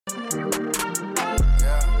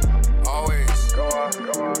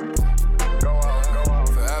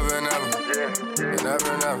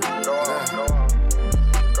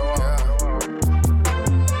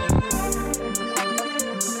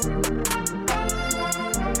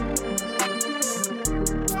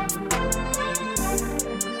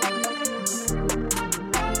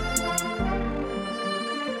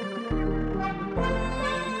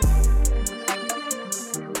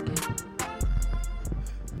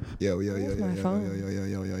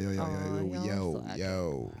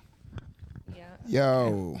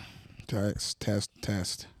Yo. Test.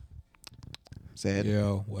 Said.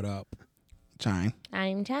 Yo, what up? Chine.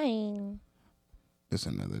 I'm Chine. This is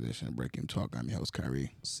another edition of Break Room Talk. I'm your host,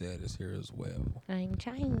 Kyrie. Said is here as well. I'm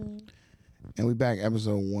Chine. And we back,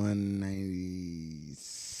 episode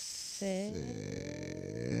 196.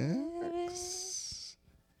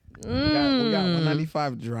 We got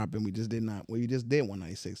 195 dropping. We just did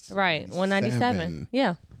 196. Right, 197.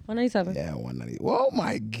 Yeah, 197. Yeah, 190. Oh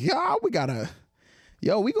my God, we gonna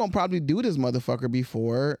probably do this motherfucker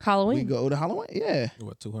before Halloween. We go to Halloween. Yeah.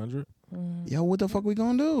 What, 200? Yo, what the fuck we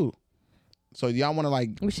gonna do? So y'all want to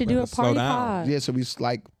We should do a party pod. Yeah, so we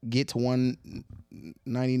get to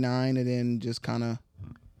 199 and then just kind of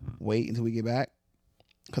wait until we get back.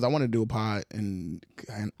 Because I want to do a pod in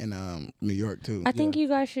New York too. I think you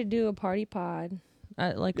guys should do a party pod,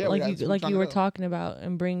 like you were talking about,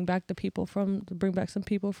 and bring back some people from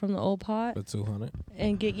the old pod. For 200.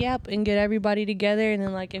 And get everybody together, and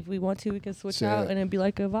then if we want to, we can switch out, and it'd be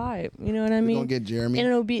like a vibe. You know what I mean? We're gonna get Jeremy,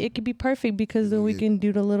 and it could be perfect because then we can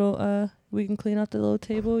do the little we can clean out the little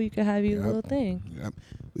table. You can have your little thing. Yep.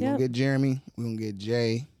 We're gonna get Jeremy. We're gonna get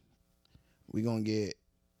Jay. We don't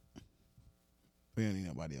need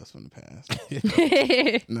nobody else from the past.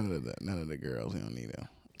 None of the girls. We don't need them.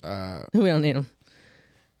 We don't need them.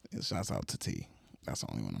 Shouts out to T. That's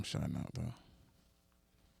the only one I'm shouting out though.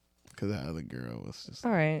 Because that other girl was just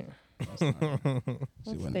all right.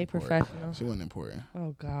 Stay professional. She wasn't important.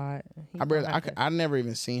 Oh God. I never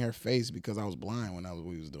even seen her face because I was blind when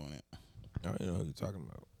we was doing it. I don't know who you're talking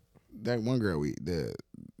about. That one girl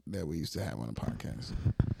that we used to have on the podcast,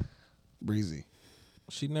 Breezy.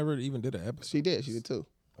 She never even did an episode. She did too.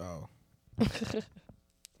 Oh.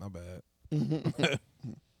 My bad.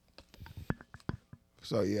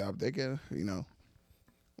 So yeah, I'm thinking,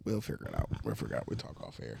 we'll figure it out. We'll talk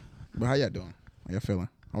off air. But how y'all doing? How y'all feeling?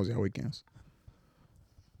 How was your weekends?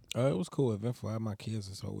 It was cool, eventful. I had my kids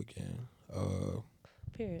this whole weekend.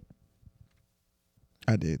 Period.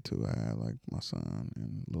 I did too. I had my son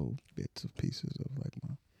and little bits of pieces of my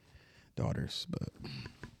daughters, but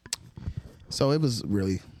so it was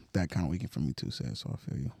really that kind of weekend for me too. Sad, so I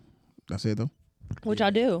feel you. That's it though. What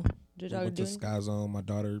y'all do? With the Sky Zone, my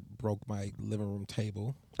daughter broke my living room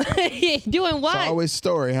table. Doing what? It's always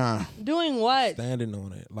story, huh? Doing what? Standing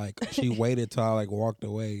on it. She waited till I walked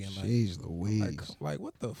away and Jeez Louise.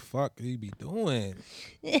 What the fuck do you be doing?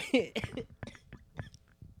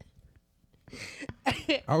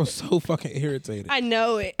 I was so fucking irritated. I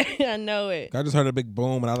know it. I just heard a big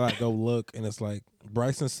boom and I go look and it's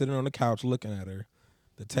Bryson's sitting on the couch looking at her.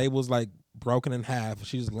 The table's broken in half and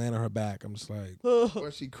she's just laying on her back. I'm just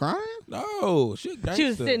was she crying? No, she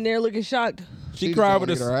was sitting there looking shocked. She cried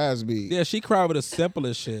with her ass beat. Yeah, she cried with the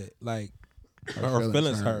simplest shit. Her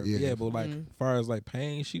feelings hurt. Yeah, but as far as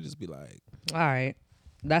pain, she just be like, all right,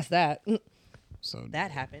 that's that. So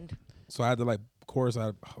that happened. So I had to oh my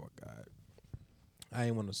God. I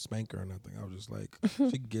ain't want to spank her or nothing. I was just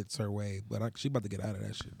she gets her way, but she about to get out of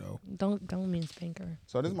that shit though. Don't mean spank her.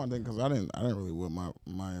 So this is my thing because I didn't really whip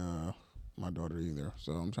my daughter either.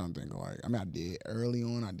 So I'm trying to think I did early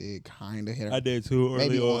on. I did kind of hit her. I did too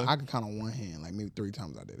early on. I could count on one hand. Maybe 3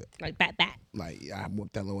 times I did it. Bat. I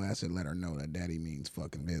whooped that little ass and let her know that daddy means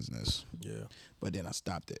fucking business. Yeah. But then I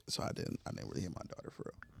stopped it, so I didn't really hit my daughter for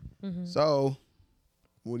real. Mm-hmm. So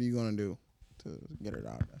what are you gonna do to get her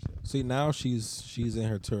out of that shit? See, now she's in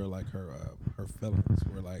her tour her feelings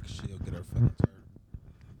where she'll get her feelings hurt.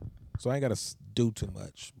 So I ain't gotta do too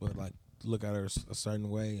much, but look at her a certain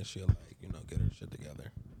way and she'll get her shit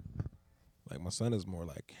together. My son is more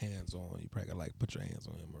hands on. You probably gotta put your hands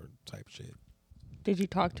on him or type shit. Did you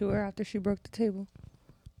talk to her after she broke the table?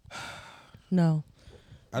 No.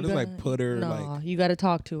 I just put her no, you gotta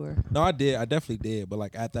talk to her. No, I did. I definitely did,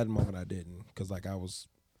 but at that moment I didn't because I was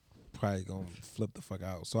probably gonna flip the fuck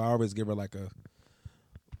out. So I always give her a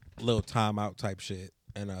little timeout type shit,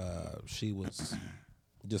 and she was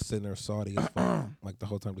just sitting there salty as fuck, the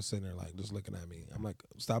whole time, just sitting there just looking at me. I'm like,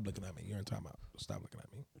 stop looking at me. You're in timeout. Stop looking at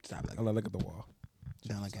me. Stop looking. I'm like, look at the wall.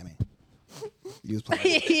 Don't look at me. You was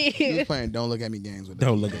playing don't look at me games with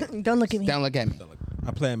Don't look at me. Don't look at me. Don't look at me.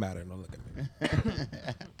 I'm playing Matter. Don't look at me.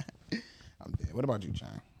 I'm dead. What about you,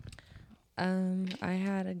 Chine? I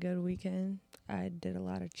had a good weekend. I did a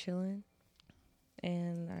lot of chilling,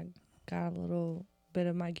 and I got a little bit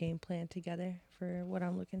of my game plan together for what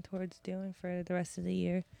I'm looking towards doing for the rest of the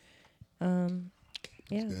year. Yeah.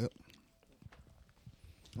 That's good.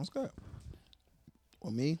 That's good.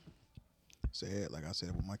 Well, me, like I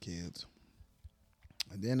said with my kids.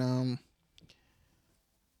 And then,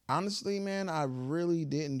 honestly, man, I really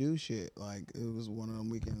didn't do shit. Like, it was one of them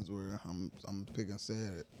weekends where I'm picking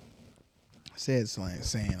said slang,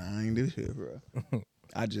 saying I ain't do shit, bro.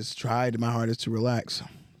 I just tried my hardest to relax.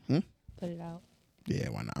 Put it out. Yeah,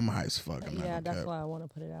 why not? I'm high as fuck. That's why I want to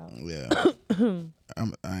put it out. Yeah.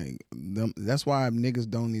 That's why niggas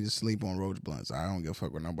don't need to sleep on roach blunts. I don't give a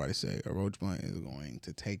fuck what nobody say. A roach blunt is going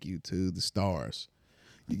to take you to the stars.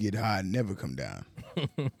 You get high and never come down.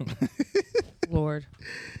 Lord.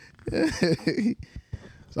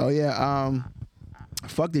 So yeah,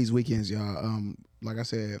 fuck these weekends, y'all. Like I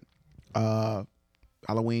said,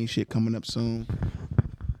 Halloween shit coming up soon.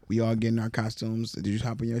 We all getting our costumes. Did you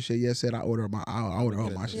hop in your shit yet? Said I order all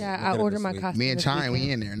my shit. Yeah, I ordered my costume. Me and Chine,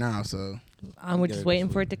 we in there now, so I'm just waiting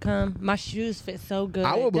for it to come. My shoes fit so good.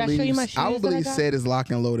 I will Did I show you my shoes? I will believe Said is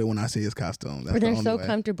locked and loaded when I see his costume. That's they're so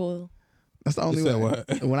comfortable. That's the only way.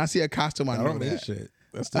 What? When I see a costume, I don't mean that shit.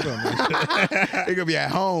 That still don't mean shit. You're gonna be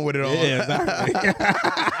at home with it on. Yeah,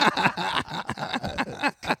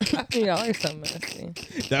 exactly. Y'all are so messy.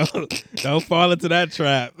 Don't fall into that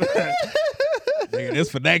trap. Nigga,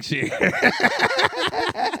 this for next year.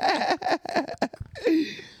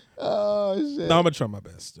 Oh shit! No, I'm gonna try my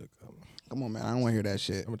best. Come on, man. I don't want to hear that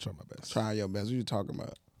shit. I'm gonna try my best. Try your best. What you talking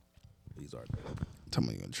about? These are. Tell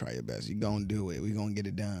me you're gonna try your best. You gonna do it. We gonna get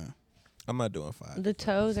it done. I'm not doing 5. The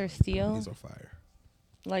toes are steel. These are fire.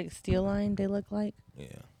 Like steel line, they look like. Yeah.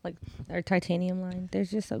 Like or titanium line. They're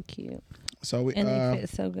just so cute. So we and they fit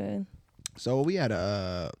so good. So we had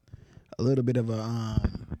a little bit of a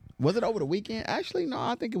was it over the weekend? Actually, no.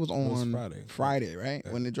 I think it was on Friday, right?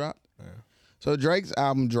 Yeah. When it dropped. Yeah. So Drake's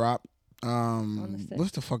album dropped.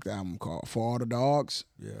 What's the fuck the album called? For All the Dogs?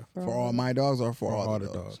 Yeah. For All My Dogs or For All the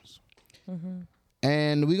Dogs? Mm-hmm.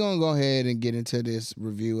 And we're going to go ahead and get into this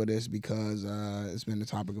review of this because it's been the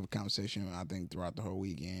topic of conversation, I think, throughout the whole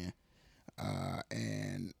weekend.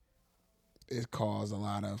 And it caused a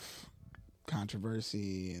lot of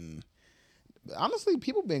controversy. And honestly,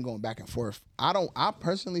 people been going back and forth. I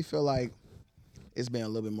personally feel like it's been a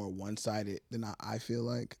little bit more one-sided than I feel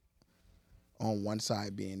like. On one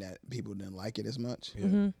side being that people didn't like it as much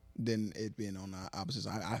than it being on the opposite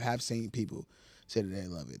side. I have seen people say that they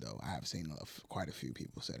love it, though. I have seen quite a few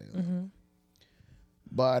people say they love it.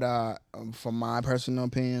 But from my personal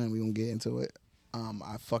opinion, and we're going to get into it,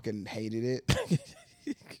 I fucking hated it.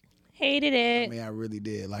 Hated it. I mean, I really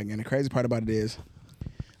did. Like, and the crazy part about it is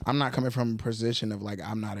I'm not coming from a position of, like,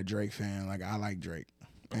 I'm not a Drake fan. Like, I like Drake.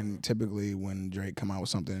 And typically when Drake come out with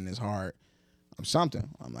something in his heart,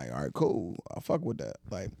 I'm like, all right, cool. I'll fuck with that.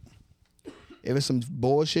 Like, if it's some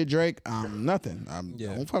bullshit Drake, nothing. I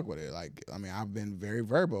don't fuck with it. Like, I mean, I've been very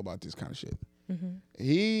verbal about this kind of shit.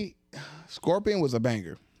 Scorpion was a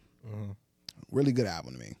banger. Really good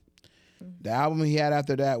album to me. The album he had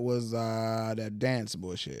after that was that dance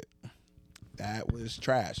bullshit. That was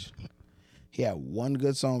trash. He had one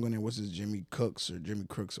good song on there, which is Jimmy Crooks or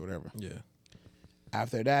whatever. Yeah.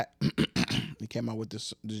 After that, he came out with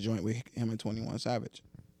this joint with him and 21 Savage.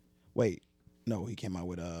 Wait, no, he came out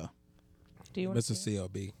with Mr.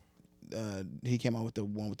 CLB. He came out with the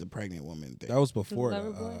one with the pregnant woman thing. That was before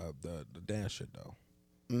the dance shit though.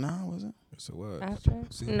 No, it wasn't. Yes, it was. After?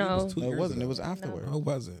 No, it wasn't. It was afterwards. No, it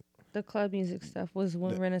wasn't. The club music stuff was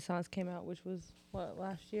when Renaissance came out, which was what,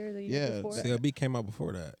 last year, the year before? CLB came out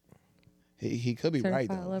before that. He could be right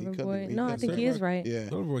though. Lover Boy. No, I think he is right. Yeah,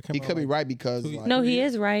 he could be right because no, he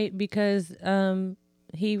is right because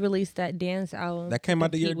he released that dance album. That came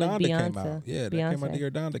out the year Donda came out. Yeah, that came out the year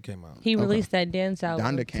Donda came out. He released that dance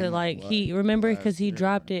album to like he remember because he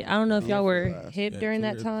dropped it. I don't know if y'all were hip during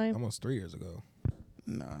that time. Almost 3 years ago.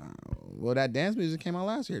 Nah, well that dance music came out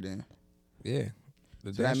last year then. Yeah.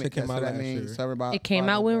 The dance shit came out last year. It came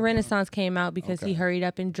out when Renaissance came out because he hurried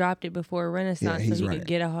up and dropped it before Renaissance so he could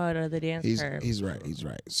get a hold of the dance curve. He's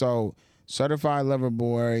right. So Certified Lover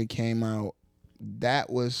Boy came out. That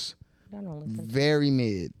was very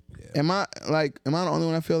mid. Yeah. Am I the only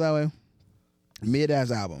one that feel that way? Mid-ass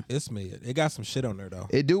album. It's mid. It got some shit on there though.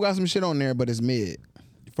 It do got some shit on there, but it's mid.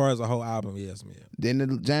 As far as a whole album, yeah, it's mid. Then the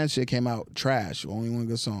Giant shit came out trash. Only one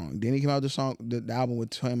good song. Then he came out the album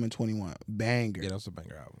with him and 21. Banger. Yeah, that's a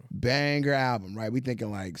banger album. Banger album, right? We thinking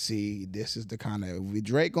like, see, this is the kind of if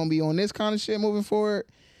Drake gonna be on this kind of shit moving forward.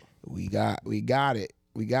 We got it.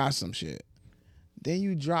 We got some shit. Then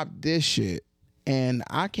you drop this shit, and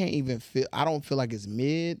I can't even feel. I don't feel like it's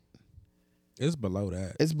mid. It's below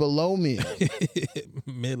that. It's below mid.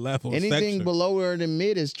 Mid-level. Anything section. below than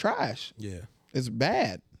mid is trash. Yeah. It's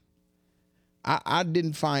bad. I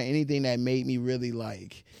didn't find anything that made me really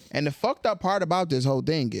like. And the fucked up part about this whole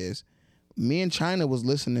thing is, me and China was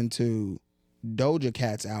listening to Doja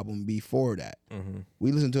Cat's album before that. Mm-hmm.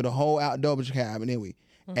 We listened to the whole Doja Cat album anyway,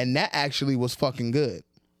 and that actually was fucking good.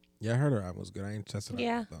 Yeah, I heard her album was good. I ain't tested it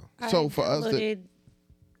out though. So I for us to- downloaded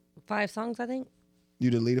 5 songs, I think.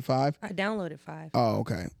 You deleted 5? I downloaded 5. Oh,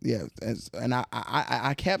 okay. Yeah, and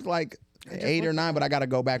I kept like just 8 or looked 9, at but I gotta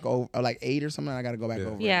go back over, or like 8 or something. I gotta go back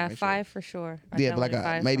over. it Yeah, and make sure. 5 for sure. I Yeah, but like downloaded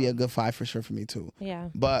 5 maybe a songs. good 5 for sure for me too. Yeah.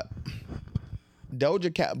 But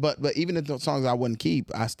Doja Cat, but even if the songs I wouldn't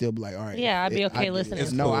keep, I still be like, all right. Yeah, I'd be okay I- listening It's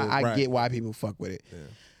to No, cool, I right. get why people fuck with it. Yeah.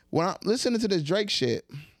 When I'm listening to this Drake shit,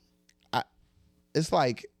 it's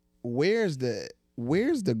like, where's the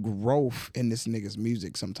growth in this nigga's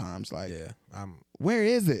music? Sometimes, like, Yeah. where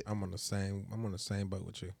is it? I'm on the same boat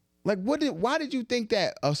with you. Like, why did you think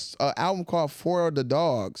that a album called For All the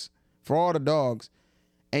Dogs,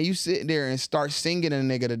 and you sit there and start singing a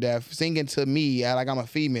nigga to death, singing to me like I'm a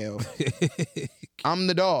female, I'm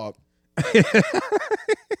the dog.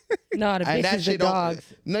 No, the And that bitches, the shit don't- dogs.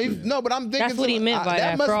 No, but I'm thinking That's what he meant by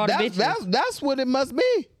that, for all the bitches. That's what it must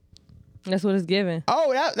be. That's what it's given.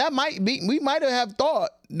 Oh, that might be. We might have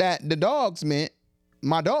thought that the dogs meant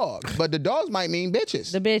my dog, but the dogs might mean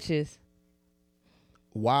bitches. The bitches.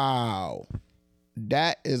 Wow,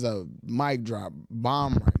 that is a mic drop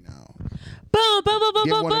bomb right now. Boom, boom, boom, boom,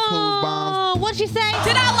 Give boom, one of Clues bombs. boom. What she say?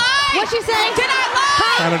 Did I lie? What she say? Did I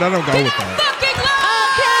lie? I don't go with that. Fucking lie.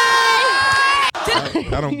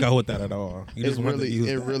 Okay. I don't go with that at all. You just want to use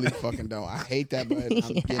It that. really fucking don't. I hate that, but I'm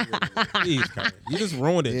getting rid of it. Jeez, Kanye. You just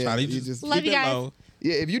ruined it, Yeah, Charlie. you You just- just Love keep you it guys. low.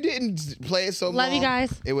 Yeah, if you didn't play it so long, Love you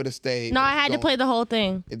guys. it would have stayed. No, but I had to don't. play the whole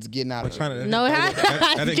thing. It's getting out of Trying to- No, it had that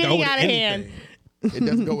it's didn't getting go with out of hand. anything. It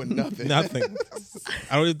doesn't go with nothing. Nothing.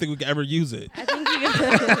 I don't even think we could ever use it. I think you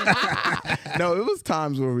can. No, it was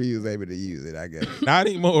times where we was able to use it, I guess. Not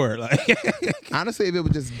anymore. Like, Honestly, if it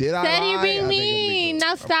was just did I Said lie, you're I being think it'd be mean. good.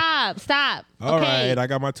 Now stop. all Okay. right, I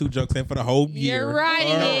got my 2 jokes in for the whole year. You're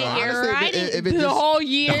writing All it. right. You're Honestly, writing if it the just- whole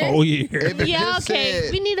year. The whole year. If it Yeah, just okay.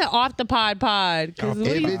 said- We need an off the pod because what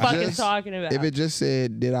are If you it fucking just- talking about? If it just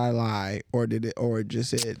said did I lie or it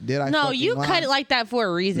just said did I no, fucking you lie? cut it like that for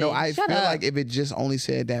a reason. No, I Shut feel up. like if it just only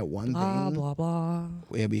said that one blah thing, blah blah.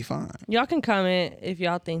 it'll be fine. Y'all can comment if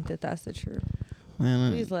y'all think that that's the truth.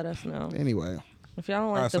 Please let us know. Anyway, If y'all don't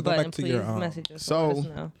like Alright, the so go back button, to please your, message us. so- Let us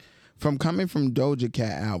know. from coming from Doja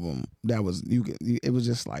Cat album, that was it was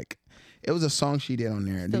just like it was a song she did on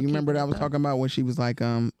there. Do Still you remember keeping that I it was up. talking about when she was like,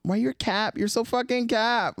 why you're cap? You're so fucking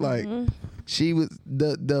cap. Like she was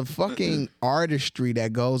the fucking artistry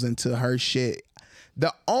that goes into her shit.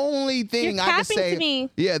 The only thing You're I can capping say, to me.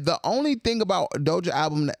 yeah, the only thing about Doja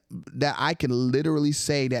album that I can literally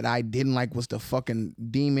say that I didn't like was the fucking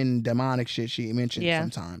demonic shit she mentioned Yeah.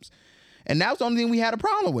 sometimes. And that was the only thing we had a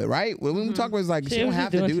problem with, right? When we talk about it, it's like, She she don't was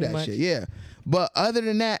have just to doing do too that much. shit. Yeah. But other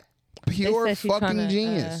than that, They pure said she's fucking tryna,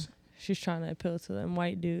 genius. She's trying to appeal to them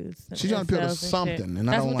white dudes. them She's trying to appeal to incels and shit. something, and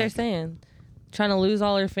I that's don't what they're like it. saying. Trying to lose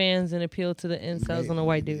all her fans and appeal to the incels and the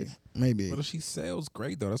white dudes. Maybe. But she sells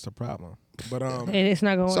great though. That's the problem. But And it's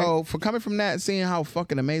not gonna work. So for coming from that, seeing how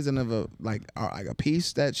fucking amazing of a like a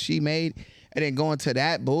piece that she made, and then going to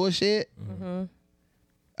that bullshit,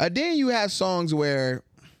 then you have songs where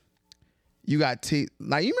you got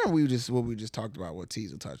like you remember what we just talked about with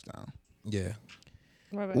T's a touchdown. yeah,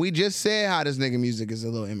 We just said how this nigga music is a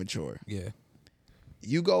little immature. yeah.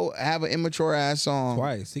 You go have an immature ass song.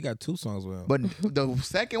 Twice. He got 2 songs with him. But the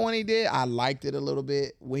second one he did, I liked it a little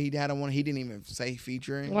bit. When he had one, he didn't even say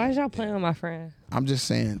featuring. Why is y'all playing with my friend? I'm just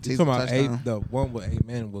saying. T's talking a about touchdown. the one with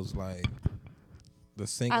Amen was like the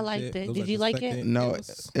singing. I liked shit. it. was Did you the like it? second- No,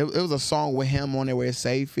 was- it was a song with him on there where it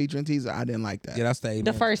say featuring Teaser. I didn't like that. yeah, that's the Amen.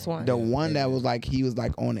 The first one. The one that was like he was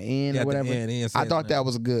like on the end Yeah, or at the whatever. end, he I said thought that. that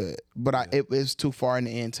was good, but it was too far in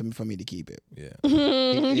the end for me to keep it. Yeah.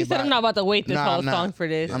 You said I'm not about to wait this Nah, whole I'm not. song for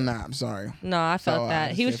this. I'm not. I'm sorry. No, I felt So, I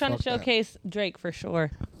that. He was said, trying to fuck that. showcase Drake for sure.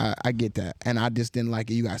 I get that, and I just didn't like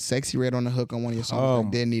it. You got "Sexy Red" on the hook on one of your songs. Oh,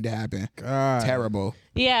 That didn't need to happen. God. Terrible.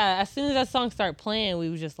 Yeah, as soon as that song started playing, we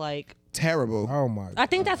was just like, Terrible. Oh my. I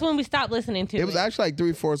think that's when we stopped listening to it. It was actually like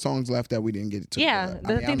 3-4 songs left that we didn't get to. Yeah,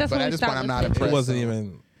 but, I think that's but when at we this stopped point, I'm not listening to impressed. It wasn't so.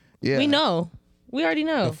 even Yeah, We know. We already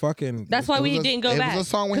know. the fucking. That's why It we was a- didn't go it was back. a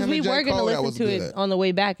song with him we and J. were gonna Cole that listen was to good. it on the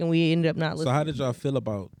way back, and we ended up not So listening. how did y'all feel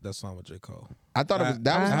about that song with J. Cole? I thought it was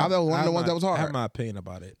I thought it was one of the ones that was hard. I have my opinion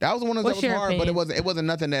about it. That was the one that What's was your hard, opinion? but it wasn't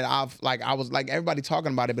nothing that I was like everybody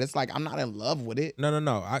talking about it, but it's like I'm not in love with it.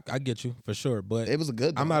 No. I get you for sure, but It was a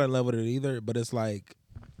good. I'm not in love with it either. But it's like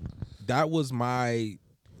that was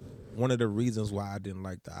one of the reasons why I didn't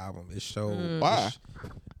like the album. It showed Why?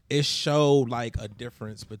 It showed like a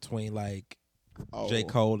difference between like J.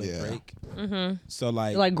 Cole and Drake. Mm-hmm. So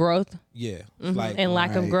like growth. yeah, Mm-hmm. like and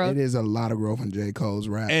lack of growth. It is a lot of growth in J. Cole's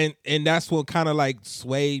rap. and that's what kind of like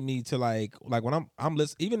swayed me to like when I'm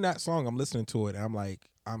listening, even that song I'm listening to it and I'm like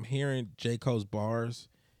I'm hearing J. Cole's bars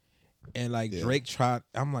and like Drake tried.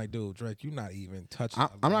 I'm like, dude, Drake, you're not even touching.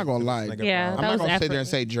 I'm not gonna lie. Yeah, I'm that not was gonna sit there and effort.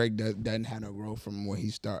 say Drake doesn't have no growth from where he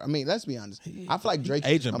started. I mean, let's be honest. I feel like Drake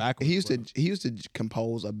aging backwards, he used to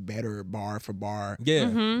compose a better bar for bar. Yeah,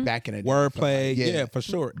 Mm-hmm. Back in the day. wordplay. Yeah. Yeah, for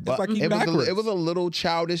sure. But It's like he's it backwards. was a little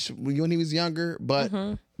childish when he was younger,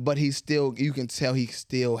 but he still, you can tell he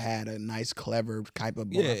still had a nice, clever type of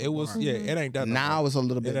bar. Yeah, it was. Yeah, it ain't that. no Now more. it's a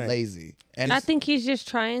little bit ain't. lazy, and I think he's just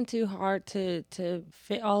trying too hard to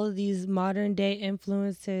fit all of these modern day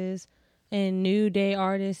influences and new day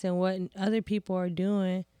artists and what other people are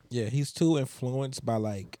doing. Yeah, he's too influenced by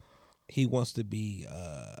like he wants to be.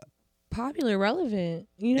 Popular, relevant,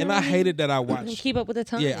 you know. And what I mean? hated that I And watched. keep up with the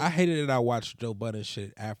times. Yeah, I hated that I watched Joe Budden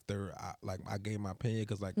shit after I gave my opinion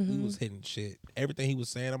because like he was hitting shit. Everything he was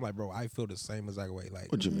saying, I'm like, bro, I feel the same as way.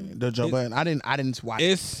 Like, what you mean? The Joe Budden? I didn't watch.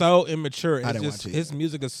 it's so immature. It's didn't just watch it. his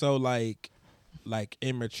music is so like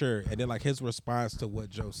immature, and then like his response to what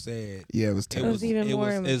Joe said. Yeah, it was It terrible. was even more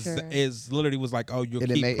immature. Is literally was like, oh, you'll It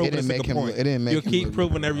keep didn't make- it proving didn't this make a him- point. it didn't make You'll him keep look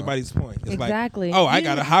proving good, bro. everybody's point. It's Exactly. like, oh, I You-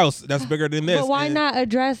 got a house that's bigger than this. But why and not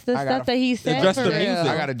address the I stuff gotta- that he said address for the real? music.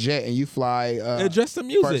 I got a jet and you fly Address the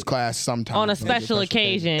music. first class sometimes On a Like special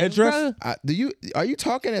occasion. Address- Bro, Are you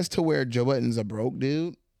talking as to where Joe Budden's a broke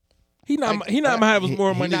dude? He not having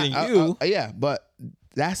more money than you. Yeah, but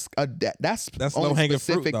that's That's only low-hanging fruit,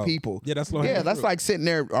 specific though. people. Yeah, that's low-hanging Yeah, that's fruit. like sitting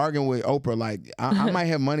there arguing with Oprah. Like I might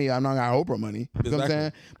have money, I'm not got Oprah money. You know what I'm Exactly.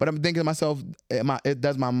 saying? But I'm thinking to myself, does my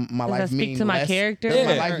does life that speak mean to my less? character? Does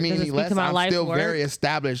my Yeah. life Or mean does it any speak less? to my I'm life still work? very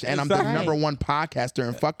established, and I'm the Exactly. number one podcaster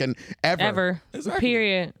in fucking ever. ever. Exactly.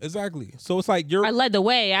 Period. Exactly. So it's like you're I led the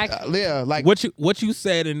way. Actually. Yeah, like what you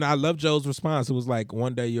said, and I love Joe's response. It was like,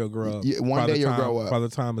 one day you'll grow up. Yeah, one Father day you'll Time- grow up. Father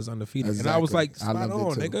Time is undefeated. And I was like, Exactly. I spot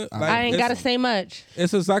loved on, it too. nigga. I Like, I ain't it's- gotta say much.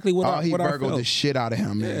 It's exactly what he I Virgo'd felt. the shit out of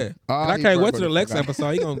him, man. Yeah. Oh, And I he can't wait Virgo'd to the the next fuck out-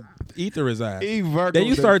 episode. He gonna ether his ass. He Virgo'd Then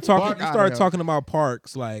you the start talking. fuck You out start of him. talking about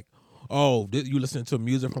Parks, like, oh, you listen to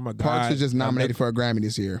music from a guy. Parks was just nominated for a Grammy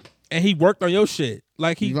this year. and he worked on your shit.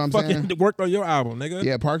 Like he You know what I'm fucking saying? worked on your album, nigga.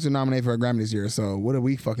 Yeah, Parks is nominated for a Grammy this year. So what are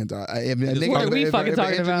we fucking talking? What are we fucking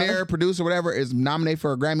talking an about? engineer, producer, whatever is nominated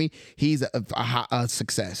for a Grammy, he's a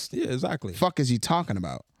success. Yeah, exactly. Fuck is you talking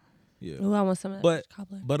about? Yeah. Ooh, I want some of that But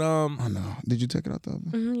cobbler. but Oh no, did you take it out the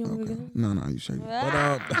oven? You want me to Okay. go? No, you sure?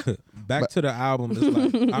 but back to the album. It's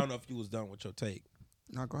like I don't know if you was done with your take.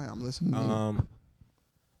 No, go ahead. I'm listening.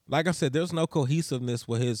 Like I said, there's no cohesiveness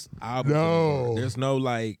with his album. No. anymore. There's no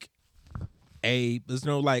like there's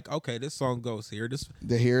no like, okay, this song goes here. This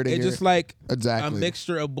To hear it's just like exactly a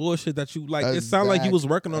mixture of bullshit that you like. It sounded like you was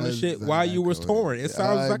working on the shit while you was touring. It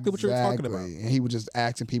sounds exactly what you were talking about. And he was just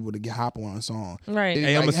asking people to hop on a song. Right. He's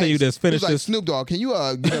Hey, I'ma send you this. he Finish was like, this. Snoop Dogg, can you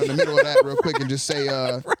get in the middle of that real quick and just say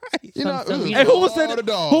you know, Some Hey, who was all that?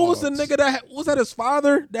 the Who was the dogs. nigga that was that his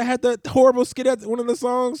father that had that horrible skit at one of the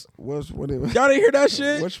songs? What Y'all didn't hear that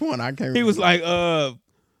shit? Which one? I can't. He was remember.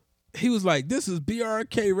 like, this is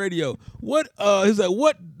BRK radio. What he's like,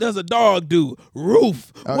 what does a dog do?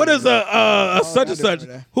 Roof. What is a such and I such? remember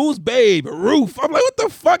that. Who's babe? Roof. I'm like, what the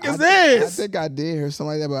fuck is I this? think I did hear something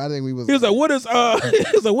like that, but I think we was. He was like, what is he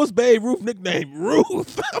was like, what's babe Roof nickname?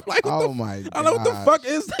 Roof. I'm like, what Oh the my god! I'm like, what the fuck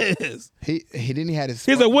is this? He didn't have his.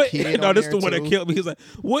 He's like, what? kid No, on this is there, the one that too? killed me. He's like,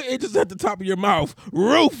 what inches at the top of your mouth?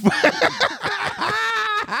 Roof.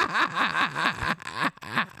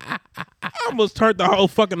 I almost turned the whole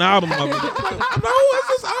fucking album over. No, it's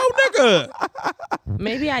this old nigga.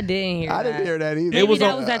 Maybe I didn't hear I that. didn't hear that either. Maybe was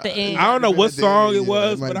that on- was at the end. I don't know what song it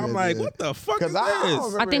was, might but have I'm been like, there. what the fuck is 'Cause I don't this?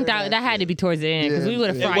 remember I think that had to be towards the end because we would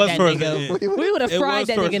have Yeah. It fried was that towards the nigga. end. We would have It fried was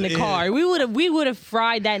that towards nigga in the the end. car. We would have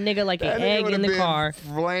fried that nigga like an egg in the car.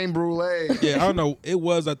 Flame brulee. Yeah, I don't know. It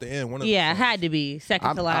was at the end. One of Yeah, it the had to be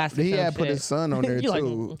second to last. or He some had put shit. his son on there You like,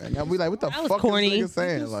 too, and we like, what the That was fuck corny. is this nigga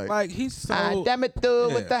saying? songs. Like, Like he's so. ah, damn it, dude,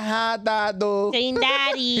 Yeah. with the hot dog, dude. Saying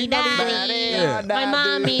daddy, daddy. Yeah. My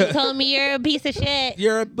mommy told me you're a piece of shit.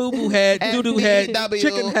 You're a boo boo head, doo doo head, SBW,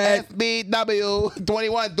 chicken head. SBW,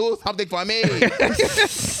 21, do something for me.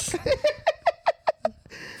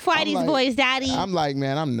 Fly these like- boys, daddy. I'm like,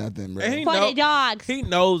 man, I'm nothing, bro. And he Fly know- the dogs. He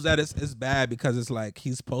knows that it's bad because it's like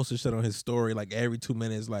he's posting shit on his story like every 2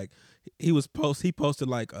 minutes. Like he posted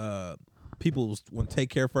like people when Take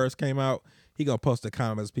Care first came out, he gonna post the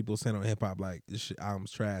comments people sent on hip hop like this shit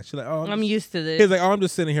album's trash. She's like, oh, I'm used to this. He's like, oh, I'm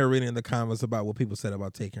just sitting here reading the comments about what people said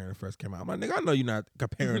about Take Care when it first came out. I'm like, nigga, I know you're not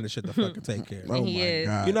comparing this shit to fucking Take Care. Oh He my is.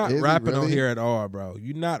 god, You're not Is he rapping on really? here at all, bro.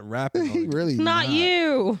 You're not rapping. He on really Not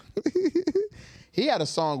you. He had a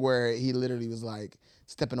song where he literally was like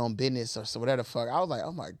stepping on business or so whatever the fuck. I was like,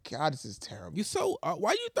 oh my god, this is terrible. You so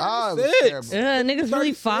why you Oh, it was 36? terrible. Niggas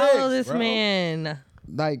really 36, follow this bro. man.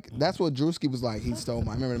 Like that's what Drewski was like. He stole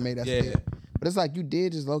my. I remember they made that Yeah. shit. But it's like you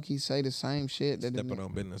did just low key say the same shit. That Stepping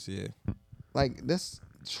on business, yeah. Like that's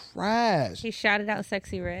trash. He shouted out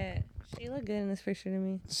Sexy Red. She looked good in this picture to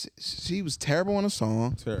me. She was terrible on a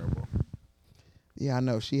song. Terrible. Yeah, I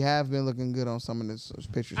know. She have been looking good on some of those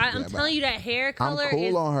pictures. I'm telling you, that hair color cool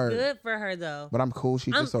is on her. good for her, though. But I'm cool.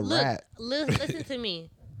 She's just a look, rat. Listen to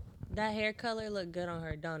me. That hair color look good on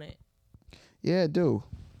her, don't it? Yeah, do.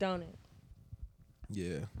 Don't it?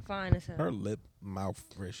 Yeah. Fine as hell. Her lip mouth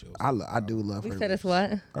ratio. I do love We her. said lips. it's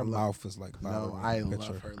what? Her mouth is like bothering No, me I in the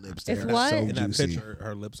picture. love her lips. It's They're what? so In that juicy. picture,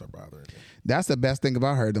 her lips are bothering me. That's the best thing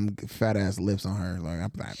about her. Them fat ass lips on her. Like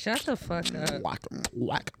I'm like, Shut the fuck up.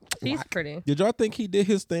 whack. She's pretty. Did y'all think he did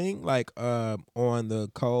his thing like on the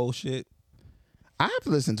Cole shit? I have to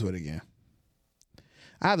listen to it again.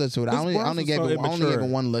 I have to listen to it. His I only words gave was so it, I only gave it immature.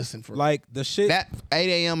 one listen for Like the shit. that 8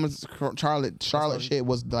 a.m. Charlotte song- shit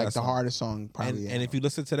was like that the song. hardest song and, probably. and if you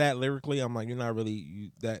listen to that lyrically, I'm like, you're not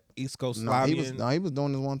really that East Coast no, he Slavian. was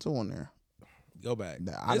doing this one too on there. Go back.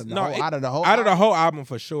 Out of the No, whole, out of the whole, out of the whole album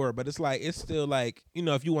for sure, but it's like it's still like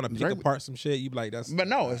if you want to pick Drake- apart some shit, you be like that's. But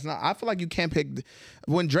no, it's not. I feel like you can't pick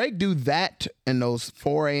when Drake do that in those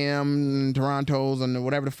 4 a.m. Torontos and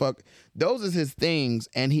whatever the fuck. Those is his things,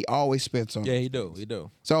 and he always spits on. Yeah, those he things.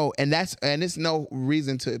 do. So and it's no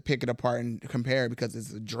reason to pick it apart and compare it because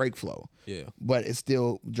it's a Drake flow. Yeah. But it's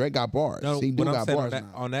still Drake got bars. No, he do what I'm got saying bars.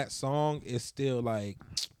 on that song, it's still like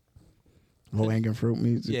Low hanging fruit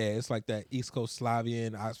music. yeah, it's like that East Coast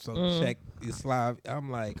Slavian. I check is Slav.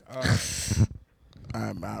 I'm like, I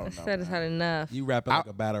don't know. Said it's had enough. you rapping like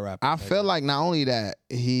a battle rapper. I nigga. feel like not only that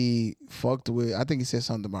he fucked with. I think he said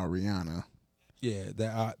something about Rihanna. yeah,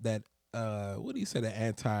 that what do you say? The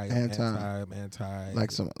anti,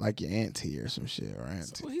 Like some like your auntie or some shit or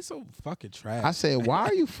auntie. So, he's so fucking trash. I said, why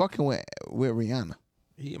are you fucking with Rihanna?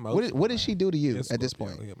 He emotional. What did she do to you He's at this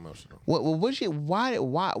Scorpio, point? He emotional. What she? Why?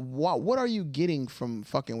 What are you getting from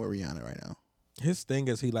fucking with Rihanna right now? His thing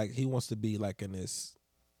is he wants to be like in this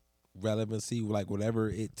relevancy, like whatever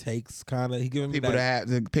it takes. Kind of he giving me People that have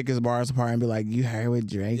to pick his bars apart and be like, you heard what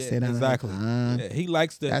Drake yeah, said on exactly. the song? Yeah, he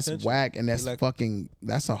likes the That's attention. whack, and that's He like- fucking.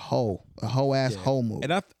 That's a whole ass Yeah. whole move.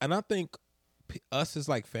 And I think us as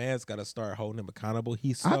like fans got to start holding him accountable.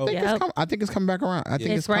 He's so I think it's coming back around. I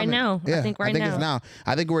think It's it's right coming. now. I Yeah, think right it's now. now.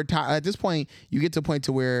 I think we're at this point. You get to a point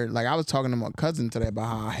to where, like, I was talking to my cousin today about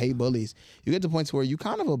how I hate bullies. You get to a point to where you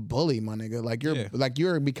kind of a bully, my nigga. Like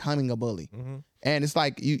you're becoming a bully. Mm-hmm. And it's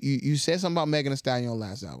like you said something about Megan Thee Stallion on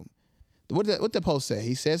last album. What the post say?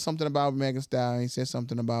 He said something about Megan Thee Stallion. He said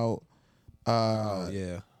something about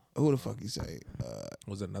yeah. who the fuck he say?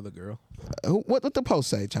 Was it another girl? What the post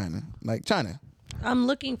say? China, like China. I'm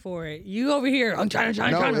looking for it. You over here. I'm trying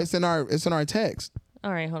No, to. it's in our text.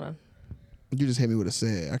 All right, hold on. You just hit me with a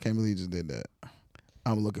said. I can't believe you just did that.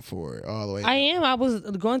 I'm looking for it all the way. I am. I was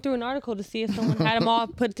going through an article to see if someone had them all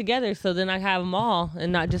put together, so then I have them all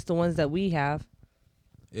and not just the ones that we have.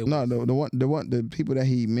 No, the people that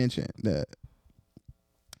he mentioned that.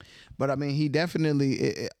 But I mean, he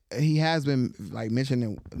definitely he has been like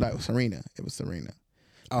mentioning like Serena. It was Serena.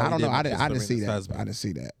 Oh, I he don't did know. I mention didn't see Serena's that. husband. I didn't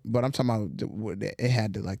see that. But I'm talking about it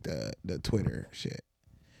had the Twitter shit.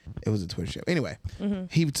 It was a Twitter shit. Anyway,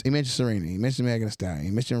 he mentioned Serena. He mentioned Megan Thee Stallion.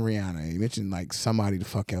 He mentioned Rihanna. He mentioned like somebody the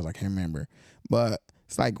fuck else. I can't remember. But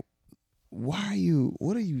it's like, what are you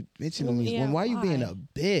mentioning these? Yeah, Why are you being why? a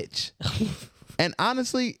bitch? And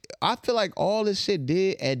honestly, I feel like all this shit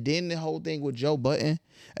did, and then the whole thing with Joe Budden,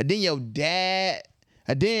 and then your dad,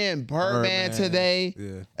 and then Birdman today,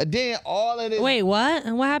 Yeah. and then all of this. Wait, what?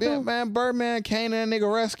 What Yeah, happened? man, Birdman came to that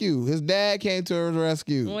nigga rescue. His dad came to his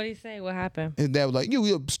rescue. What did he say? What happened? His dad was like,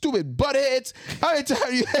 you stupid buttheads. I ain't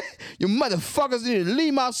tell you, you motherfuckers need to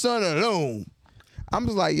leave my son alone. I'm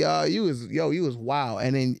just like, you was wild.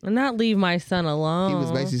 And then Not leave my son alone. he was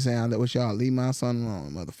basically saying that what y'all leave my son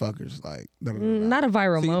alone, motherfuckers. Like, Not a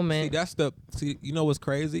viral See, moment. you know what's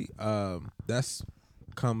crazy?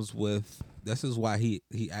 This is why he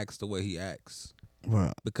acts the way he acts.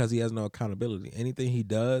 What? Because he has no accountability. Anything he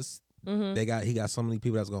does, He got so many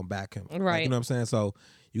people that's gonna back him. Like, Right. you know what I'm saying? So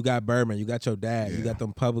you got Birdman, you got your dad, you Yeah. got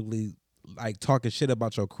them publicly like talking shit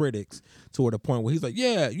about your critics to the point where he's like,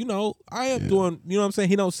 yeah, you know, I am doing, you know what I'm saying?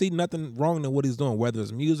 He don't see nothing wrong in what he's doing, whether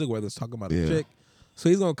it's music, whether it's talking about a chick. So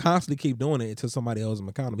he's gonna constantly keep doing it until somebody holds him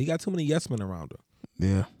accountable. He got too many yes men around him.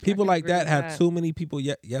 Yeah. People can like agree that with have that. too many people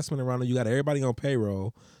yes men around them. You got everybody on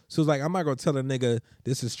payroll. So it's like, I'm not gonna tell a nigga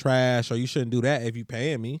this is trash or you shouldn't do that if you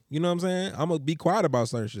paying me. You know what I'm saying? I'm gonna be quiet about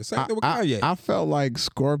certain shit. Same thing with Kanye. I felt like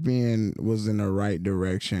Scorpion was in the right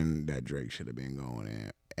direction that Drake should have been going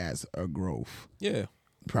in as a growth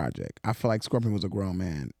project. I feel like Scorpion was a grown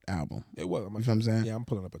man album. It was. You know what I'm saying? Yeah, I'm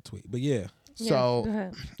pulling up a tweet. But yeah. So go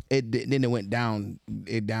ahead. then it went down.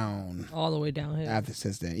 It down All the way downhill. after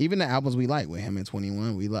since then. Even the albums we like with him in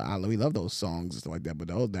 21, we love those songs and stuff like that. But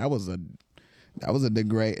that was a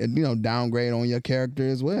degrade, downgrade on your character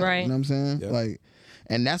as well. Right. You know what I'm saying? Yep. Like,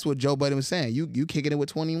 and that's what Joe Budden was saying. You kicking it with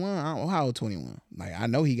 21? I don't know how old 21. Like, I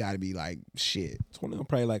know he got to be like shit. 21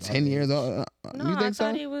 probably like 10 years old. No, You think I so?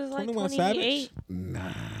 thought he was like 21 28. Savage?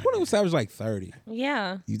 Nah. 21 Savage like 30.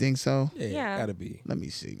 Yeah. You think so? Yeah, Yeah. gotta be. Let me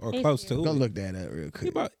see. Or Thank close you. to Go it. look that up real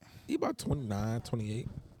quick. He about 29, 28.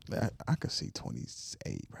 I could see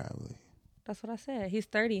 28 probably. That's what I said. He's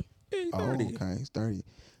 30. Yeah, he's Oh, 30. okay. He's 30.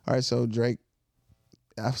 All right, so Drake,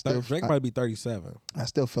 Drake might be 37. I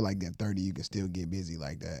still feel like at 30 you can still get busy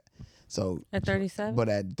like that. So At 37? but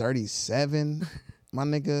at 37, my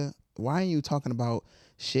nigga, why are you talking about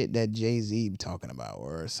shit that Jay-Z talking about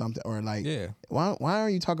or something, or like why are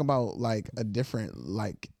you talking about like a different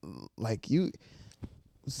like you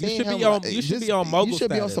should be on mogul you should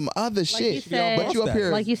be on status. some other shit. you said- But you up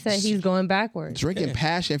here Like you said, he's going backwards. drinking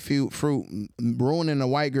passion fruit, ruining a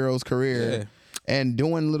white girl's career. Yeah. And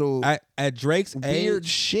doing little At Drake's weird age,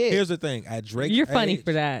 shit. Here's the thing. At Drake's You're funny age,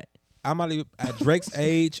 for that. I'm not even at Drake's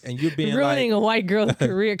age, and you're being Ruining like, a white girl's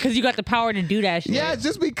career because you got the power to do that shit. Yeah,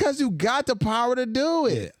 just because you got the power to do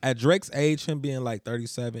it. at Drake's age, him being like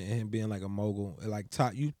 37 and him being like a mogul, like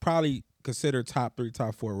top, you probably consider top 3,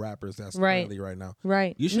 top 4 rappers that's Right. currently right now.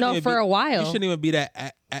 Right. You shouldn't No, even for be- a while. You shouldn't even be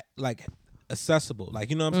that like accessible. Like,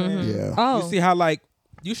 you know what I'm saying? Yeah. Oh. You see how like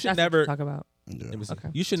you should That's never what you talk about. let me see. Okay.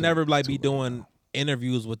 You should never like be doing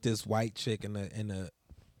interviews with this white chick in the.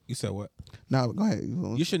 You said what? No, go ahead.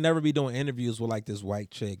 You should never be doing interviews with like this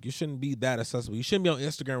white chick. You shouldn't be that accessible. You shouldn't be on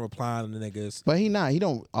Instagram replying to niggas. But he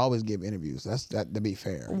don't always give interviews. That's to be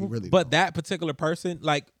fair. He really But don't. that particular person,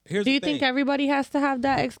 like, here's Do the you thing. think everybody has to have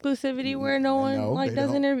that exclusivity where no one No, like they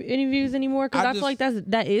does don't. interviews anymore? Because I feel like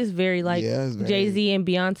that is very like Yeah, it's very- Jay-Z and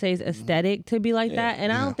Beyonce's aesthetic to be like that,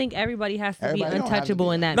 and I Yeah. don't think everybody has to Everybody be don't have to untouchable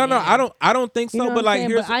be. in that. No, manner. I don't think so. You know but what I'm like, saying?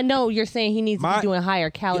 here's But I know you're saying he needs to be doing higher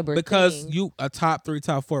caliber because things. you a top 3,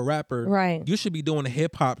 top 4 rapper, Right. You should be doing the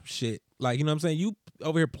hip hop shit. Like, you know what I'm saying? You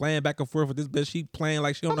over here playing back and forth with this bitch. She playing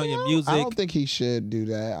like she don't know your music. I don't think he should do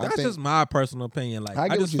that. I That's think, just my personal opinion. Like, I I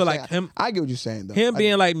get just what feel you're like saying. him. I get what you're saying though. Him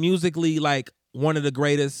being like musically like one of the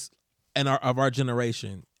greatest of our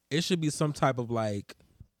generation. It should be some type of like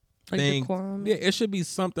thing. decorum. Yeah, it should be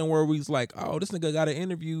something where we's like, oh, this nigga got an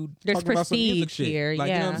interview There's talking about some music prestige shit. here,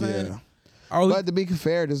 Like, you know what I'm yeah. saying? Yeah. Oh, But to be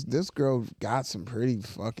fair, this girl got some pretty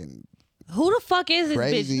fucking Who the fuck is this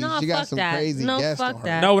crazy. bitch? No, She got fuck some that. crazy No, guests fuck on her.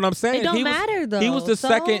 that. no, what I'm saying. It don't he was, matter though. He was the So?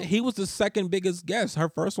 second. He was the second biggest guest. Her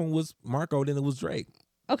first one was Marco. Then it was Drake.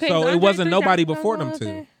 Okay, So is it Andre wasn't 3000 nobody before them on two.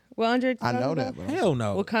 there? Well, Andre, I know 3000 that, go? but Hell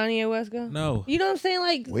no. Will Kanye West go? No. You know what I'm saying?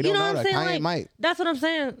 Like, we you don't know know what I'm that. saying? Kanye Like, might. that's what I'm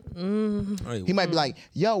saying. Hey, He might be like,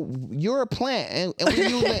 "Yo, you're a plant, and we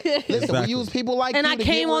use listen, we Exactly. use people like And you I to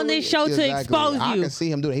came get on where this we-" show to Exactly. expose I you. can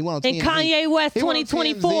see him do it. He went on And TMZ. Kanye West He went on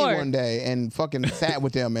 2024. TMZ one day and fucking sat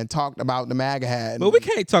with them and talked about the MAGA hat. But we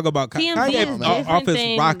can't talk about TMZ Kanye is man. off different his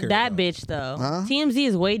than rocker. that though. bitch, though. Huh? TMZ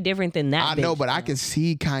is way different than that I bitch. know, but I can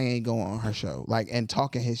see Kanye going on her show, like, and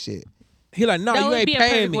talking his shit. He like, no, That you would ain't be a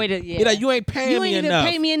paying perfect me. way to- He yeah. like, you ain't paying You me ain't even enough.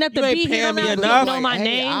 pay me enough You to ain't be here. paying I'm me not enough. gonna know my Hey,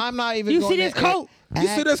 name. I'm not even. You going see this to coat? You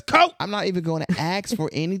see this coat? I'm not even going to ask for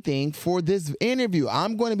anything for this interview.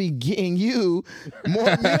 I'm going to be getting you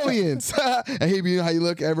more millions. And he be, how you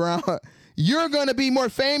look around. You're going to be more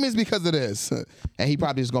famous because of this. And he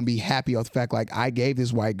probably just going to be happy with the fact, like, I gave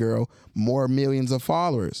this white girl more millions of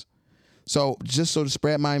followers. So just so to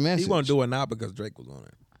spread my message. He won't do it now because Drake was on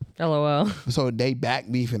it. LOL. So they back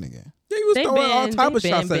beefing again. Yeah, he was They throwing all been- type of they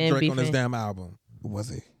shots been at Drake on his beefing. damn album. Was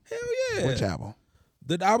he? Hell yeah. Which album?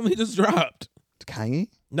 The album he just dropped. Kanye?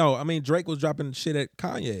 No, I mean Drake was dropping shit at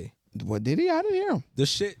Kanye. What did he? I didn't hear him. The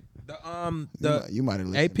shit, You might have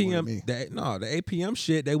listened more than APM, me. the APM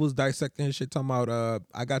shit. They was dissecting his shit, talking about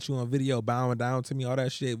I got you on video, bowing down to me, all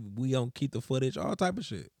that shit. We don't keep the footage, all type of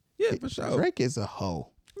shit. Yeah, for sure. Drake is a hoe.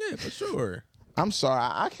 Yeah, for sure. I'm sorry.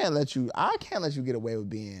 I can't let you get away with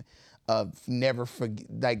being of never forget.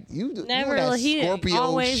 Like you Never. that He Scorpio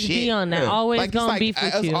always shit. be on that. Always Like, gonna beef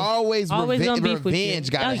with it's you. always Always gonna beef with you. revenge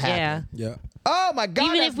gotta happen. Yeah. Oh my God!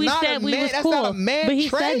 Even that's if we not said a we man, was that's cool, not a man but he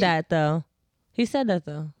trait. said that though. He said that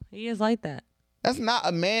though. He is like that. That's not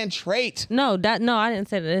a man trait. No, I didn't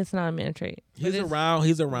say that. It's not a man trait. He's around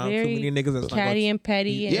too many niggas that's catty and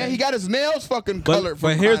petty. Yeah, he got his nails fucking but, colored.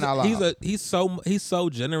 But from here's crying out loud. he's so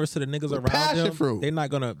generous to the niggas around passion him. fruit. They're not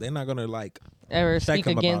gonna like ever check speak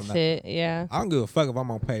him about against nothing. it. Yeah. I don't give a fuck if I'm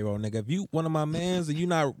on payroll, nigga. If you one of my mans and you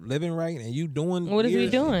not living right and you doing What is we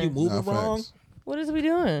weird, doing? You moving Nah, wrong. facts. What is we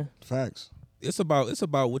doing? Facts. It's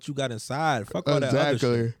about what you got inside. Fuck all that other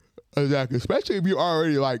shit. Exactly. Especially if you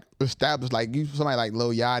already like established, like you somebody like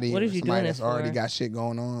Lil Yachty, What or is you somebody doing that's this already for? got shit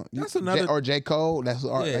going on. That's another- or J. Cole that's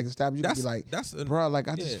like established. You could be like, that's bro, like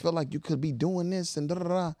I yeah. just feel like you could be doing this and da da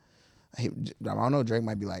da. I don't know. Drake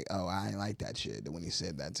might be like, oh, I ain't like that shit when he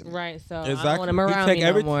said that to me. Right. So exactly. I don't want him around me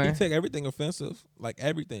no more. He take everything offensive, like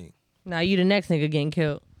everything. Now you the next nigga getting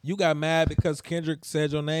killed. You got mad because Kendrick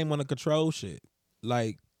said your name on the Control shit.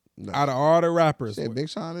 Like No. out of all the rappers, Shit, Big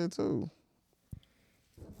Sean did too.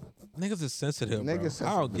 niggas is sensitive, bro. Niggas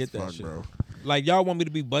I don't sensitive get as that fuck, shit. bro. Like y'all want me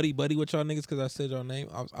to be buddy with y'all niggas because I said your name.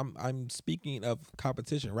 I'm speaking of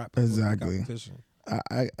competition, rap. Exactly. Competition.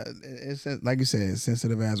 It's like you said, it's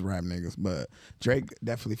sensitive ass rap niggas, but Drake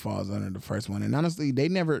definitely falls under the first one. And honestly, they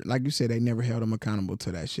never, like you said, they never held him accountable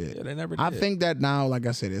to that shit. Yeah, they never did. I think that now, like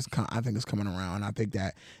I said, I think it's coming around. I think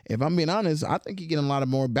that if I'm being honest, I think he getting a lot of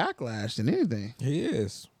more backlash than anything. He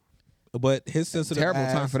is. But his sensitive Terrible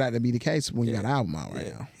ass, time for that to be the case when you got an album out right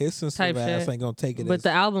now. His sensitive Type ass shit. ain't gonna take it. But as,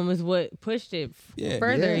 the album is what pushed it Yeah.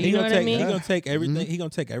 further. Yeah. You know what I mean? He gonna take everything. He gonna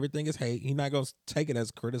take everything as hate. He not gonna take it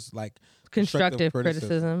as like Constructive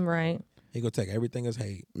criticism, right? He gonna take everything as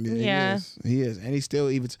hate. Yeah. He is, and he's still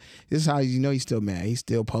even. This is how you know he's still mad. He's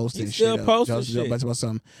still posting. He's still shit posting up. shit. About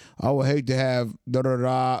something. I would hate to have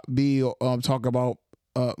be talk about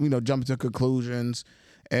jumping to conclusions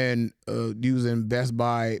and using Best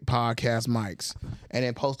Buy podcast mics, and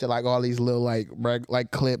then posted like all these little like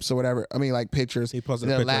clips or whatever. I mean like pictures. He posted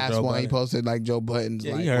and a the picture of last Joe one he Budden. posted like Joe Budden's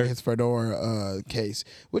Yeah, like he hurt. his fedora case,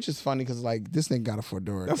 which is funny because like this thing got a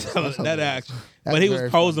fedora. That's That's that hilarious. action. That's But he was very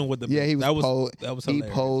posing funny. with the. Yeah, he was. That was he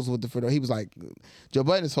hilarious. posed with the fedora. He was like, Joe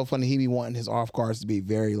Budden is so funny. He be wanting his off guards to be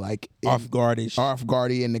very like off guardish. off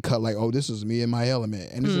guardy in the cut. Like, oh, this is me in my element,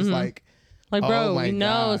 and it's just like. Like, bro, oh my we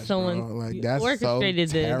know gosh, someone bro. Like that's so orchestrated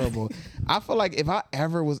this. terrible. I feel like if I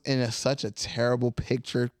ever was in such a terrible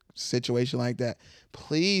picture situation like that,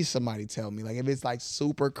 please somebody tell me. Like if it's like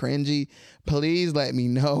super cringy, please let me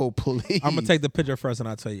know. Please, I'm gonna take the picture first and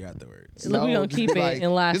I'll tell you afterwards. Look, we gonna just keep be it like,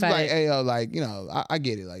 and laugh just be at like, it. hey, yo, like I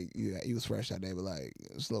get it. Like you was fresh that day, but like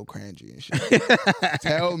it's a little cringy and shit.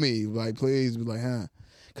 Tell me, like please, be like, huh?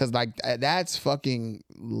 Because like that's fucking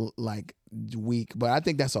like weak. But I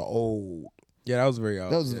think that's an old. Yeah, that was very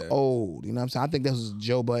old. That was yeah. old, you know what I'm saying? I think that was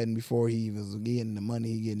Joe Budden before he was getting the money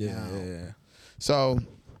he getting Yeah, now. yeah. So,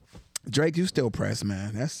 Drake, you still pressed,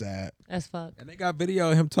 man. That's sad. As fuck. And they got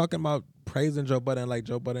video of him talking about praising Joe Budden, like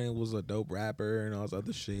Joe Budden was a dope rapper and all this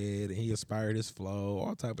other shit, and he inspired his flow,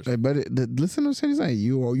 all type of shit. But listen to what he's saying.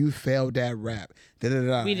 You failed that rap.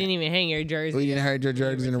 Da-da-da. We didn't even hang your jersey. We didn't hang your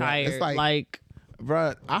jerseys in the rap. It's like,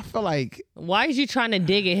 bruh, I feel like why is you trying to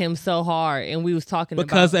dig at him so hard? And we was talking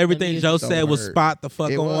Because about everything the Joe music. said was hurt. spot the fuck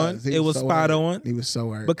it on. was. He It was so spot hurt. on. He was so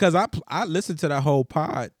hurt. Because I listened to that whole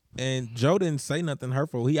pod and Joe didn't say nothing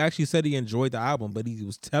hurtful. He actually said he enjoyed the album, but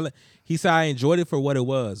he said I enjoyed it for what it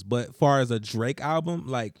was. But far as a Drake album,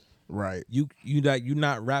 like right. you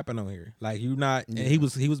not rapping on here. Like you not and he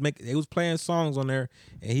was playing songs on there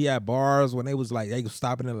and he had bars when they was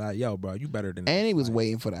stopping it like, yo, bro, you better than And he was like,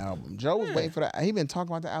 waiting for the album. Joe was waiting for that. He been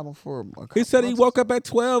talking about the album for a couple he said he months. woke up at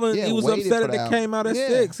 12 and Yeah, he was waited upset for that the it album. came out at Yeah.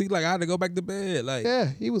 6. He like I had to go back to bed. Like Yeah,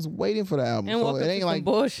 he was waiting for the album. And so welcome it to ain't some like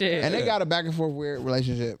bullshit. And they got a back and forth weird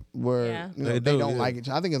relationship where Yeah. they They do, don't yeah. like each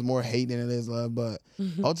other. I think it's more hate than it is love, but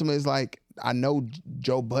ultimately it's like I know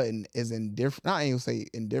Joe Budden is indifferent. Not even say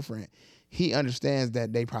indifferent. He understands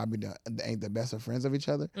that they probably ain't the best of friends of each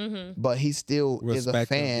other, but he still is a Respect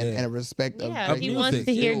them, fan yeah. and a respect of Yeah, he music. wants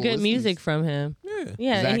to hear Still good listens. music from him. yeah. Yeah,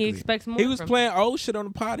 and Exactly. he expects more. He was from playing old shit on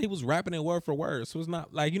the pod. He was rapping it word for word. So it's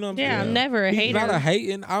not like, you know what I'm him. Yeah, saying? I'm never a He's hater. not a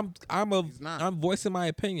hating. not. I'm voicing my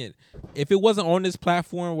opinion. If it wasn't on this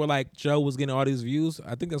platform where like Joe was getting all these views,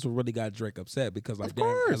 I think that's what really got Drake upset because like damn, a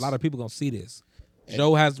course. lot of people gonna see this.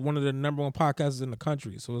 Joe has one of the number one podcasts in the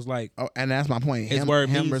country, so it's like Oh, and that's my point. His word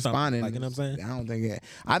Him means responding, something, like, you know what I'm saying? I don't think it.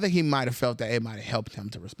 I think he might have felt that it might have helped him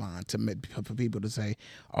to respond for people to say,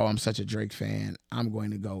 "Oh, I'm such a Drake fan. I'm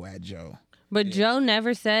going to go at Joe." But Joe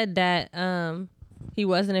never said that he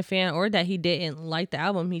wasn't a fan or that he didn't like the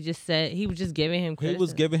album. He just said he was just giving him criticism. He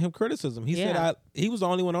was giving him criticism. He Yeah. said he was the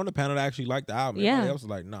only one on the panel that actually liked the album. Yeah. Everybody else was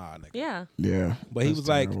like, nah, nigga. Yeah. Yeah. But he that's was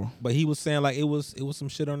terrible. like, but he was saying like it was some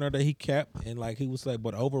shit on there that he kept, and like he was like,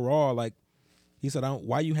 but overall, like he said,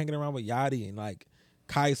 why you hanging around with Yachty and like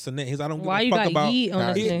Kai Cenat? He's I don't give Why a you fuck got about. Yeet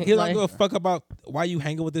on He this don't thing? give a fuck about why you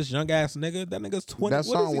hanging with this young ass nigga. That nigga's 20. That What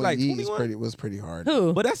song is he with like? Yeet 21? was pretty hard.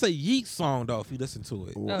 Who? But that's a Yeet song though. If you listen to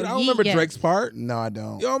it, Oh, you don't Yeet, remember yes. Drake's part. No, I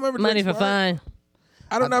don't. You don't remember Money Drake's for part? fun.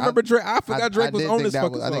 I don't remember Drake. I forgot Drake was did on think this that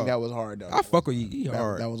fucking was, song. I think that was hard though. I fuck with Yeet. He That-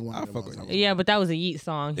 hard. that was one I of them fuck with ones. Yeet. Yeah, but that was a Yeet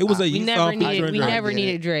song. It was a we Yeet never song needed. featuring We Drake. never I get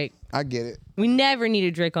needed it. Drake. I get it. We never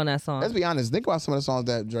needed Drake on that song. Let's be honest. Think about some of the songs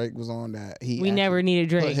that Drake was on that he We never actually needed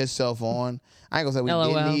put Drake. himself on. I ain't gonna say we LOL.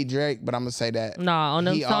 didn't need Drake, but I'm gonna say that Nah, on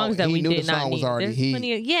those he songs that he we knew did the not song was need. already There's heat.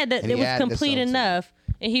 plenty of, yeah, that and it he was added complete himself to it. enough.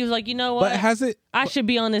 And he was like, you know what? But has it? I should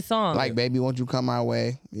be on this song. Like, baby, won't you come my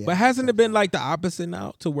way? Yeah. But hasn't it been like the opposite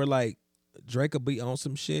now, to where like Drake will be on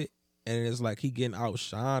some shit and it's like he getting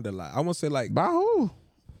outshined a lot. I want to say like By who?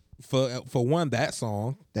 for one that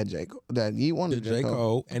song, That Yeet one the of J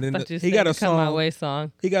Cole, and then Thought you he said got a Come My song. Way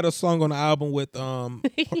song. He got a song on the album with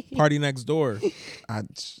Party Next Door, I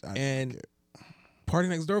and Party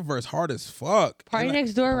Next Door verse hard as fuck. Party And,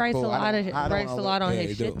 Next Door writes cool. a lot of I don't writes a wanna lot on yeah,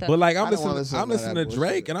 his they shit do. though. But like I don't wanna listen I'm to listening to that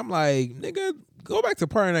Drake, bullshit. and I'm like, nigga, go back to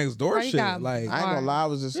Party Next Door Party shit. got Like, I ain't gonna lie, I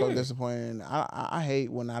was just so Yeah. disappointed. I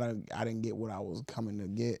hate when I didn't get what I was coming to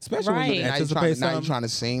get. especially when you Right. Now anticipate now you something. trying to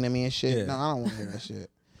sing to me and shit. Yeah. No, I don't want to hear that shit.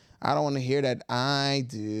 I don't want to hear that. I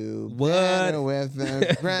do What? better with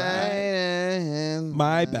the right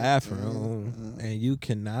My bathroom, and you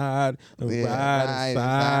cannot Yeah, ride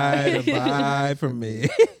right aside by for me.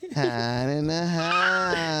 Hide in the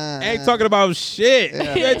house. Ain't talking about shit.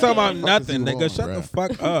 Yeah. You ain't talking about What the fuck nothing, is you nigga. want, Shut the bruh?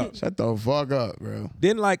 fuck up. Shut the fuck up, bro.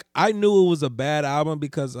 Then like I knew it was a bad album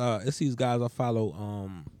because it's these guys I follow.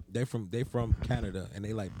 They from Canada and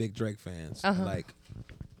they like big Drake fans. Uh-huh. Like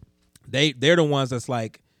they're the ones that's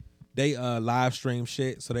like they live stream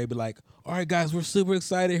shit. So they be like, all right guys, we're super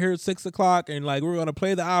excited here at 6:00 and like we're gonna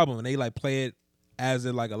play the album, and they like play it as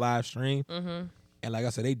in like a live stream. Mm-hmm. And like I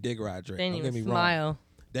said, they dig ride Drake. Then Don't you get me wrong. smile.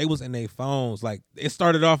 They was in their phones. Like it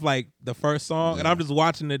started off like the first song, and I'm just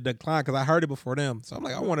watching the decline because I heard it before them. So I'm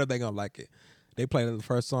like, I wonder if they gonna like it. They played the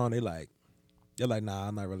first song. They're like, nah,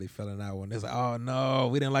 I'm not really feeling that one. It's like, oh no,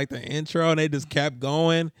 we didn't like the intro, and they just kept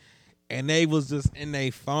going, and they was just in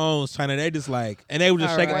their phones trying to. They just like, and they were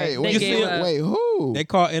just All shaking. right. Wait, They gave up. who? They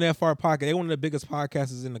call NFR Pocket. They one of the biggest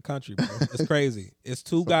podcasters in the country, bro. It's crazy. It's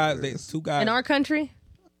two guys. It's two guys. In our country?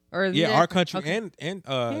 Or yeah, our country okay. and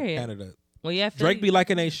Period. Canada. Well, yeah, Drake be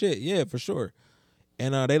liking they shit, yeah, for sure.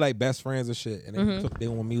 And they like best friends and shit, and they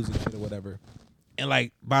want music shit or whatever. And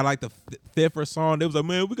like by like the fifth or song, they was like,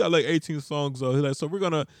 man, we got like 18 songs though. He's like, so we're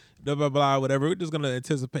gonna blah blah blah whatever. We're just gonna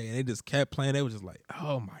anticipate, and they just kept playing. They was just like,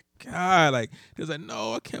 oh my god, like they was like,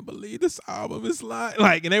 no, I can't believe this album is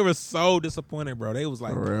like, and they were so disappointed, bro. They was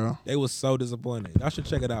like, For real? they was so disappointed. Y'all should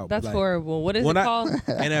check it out. That's like, horrible. What is it when I- called?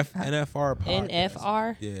 NFR podcast.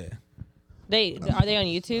 NFR? Yeah. Are they on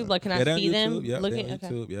YouTube? Like, can Yeah, I they on see them? YouTube. Yep, they Looking. on Okay.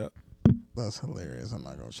 YouTube. Yep. That's hilarious. I'm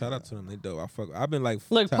not gonna Shout out to them. They dope. I've been like,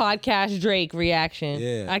 Look, podcast Drake reaction.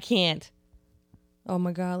 Yeah. I can't. Oh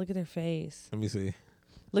my god! Look at their face. Let me see.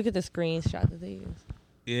 Look at the screenshot that they use.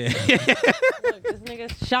 Yeah. Look, this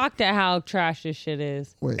nigga's shocked at how trash this shit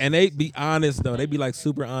is. Wait, And they be honest though. They be like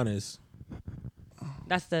super honest.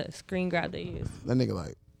 That's the screen grab they use. that nigga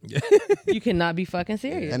like, You cannot be fucking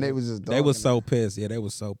serious. and they was just. They was dogging so pissed. Yeah, they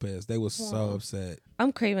was so pissed. They was so upset.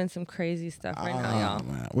 I'm craving some crazy stuff right now, y'all.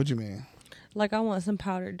 Man, what you mean? Like I want some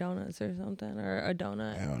powdered donuts or something, or a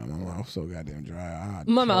donut. Hell no, my mouth so goddamn dry. I'd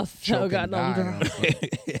My choke- mouth's so choke and goddamn die dry. on the fucking-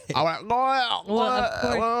 I was like, Well, of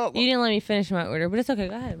course, you didn't let me finish my order, but it's okay.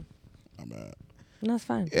 Go ahead. My bad. No, it's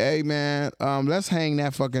fine. Hey man, let's hang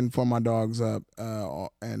that fucking for my dogs up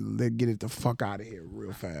and get it the fuck out of here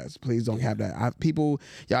real fast. Please don't have that. People,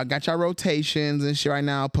 y'all got your rotations and shit right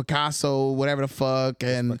now. Picasso, whatever the fuck,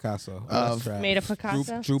 and Picasso. Of- Made of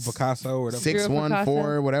Picasso. Drew Picasso or whatever.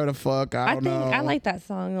 614, whatever the fuck. I I don't think know. I like that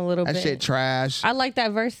song a little that bit. shit trash. I like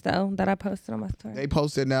that verse though that I posted on my story. They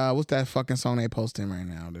posted what's that fucking song they posting right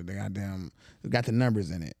now? That they goddamn got the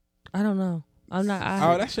numbers in it. I don't know. I'm not.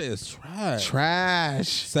 Oh, that shit is trash. Trash.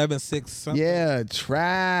 7-6 something. Yeah,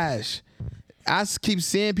 trash. I keep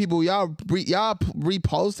seeing people y'all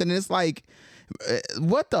reposting, and it's like,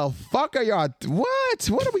 what the fuck are y'all?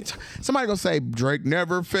 What are we? Somebody gonna say Drake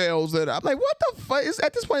never fails. And I'm like, what the fuck?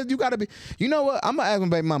 At this point, you gotta be. You know what? I'm gonna ask my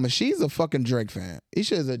baby mama. She's a fucking Drake fan.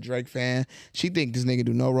 Isha is a Drake fan. She think this nigga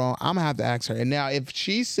do no wrong. I'm gonna have to ask her. And now, if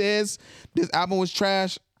she says this album was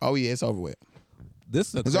trash, oh yeah, it's over with.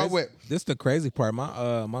 This is It's all with. this the crazy part.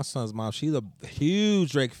 My son's mom, she's a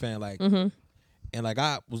huge Drake fan. Like, and like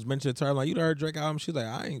I was mentioning to her, like, you done heard Drake album? She's like,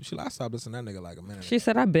 I stopped listening to that nigga like a minute. She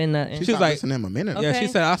said I've been nothing. She was was like- listening to him a minute. Okay. Yeah, she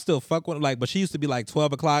said I still fuck with him. Like, but she used to be like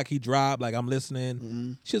 12 o'clock. He dropped. Like, I'm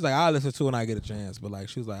listening. She was like, I'll listen to it when I get a chance. But like,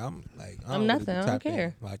 she was like, I'm I'm nothing. I don't tapped in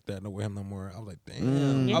care. like that with him no more. I was like,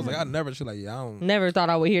 damn. I was like, I never. She like, yeah, I don't. Never thought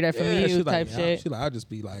I would hear that from Yeah, you she type like, yeah. shit. She like, I'll just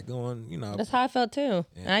be like going, you know. That's how I felt too.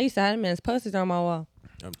 Yeah. And I used to have him as posters on my wall.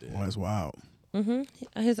 I'm dead. Oh, that's wild.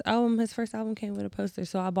 His first album came with a poster,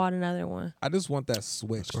 so I bought another one. I just want that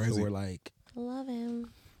switch to crazy. where like. I love him.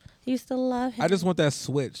 Used to love him. I just want that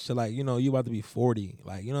switch to like, you know, you about to be 40.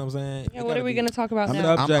 Like, you know what I'm saying? Yeah, You what gotta are we be- gonna talk about I'm,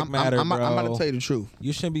 now? Subject matter, I'm about bro. to tell you the truth.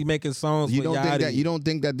 You shouldn't be making songs You with don't think Yachty. that? You don't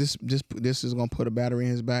think that this is gonna put a battery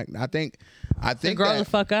in his back? I think To grow the that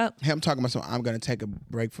fuck up. him talking about something. I'm gonna take a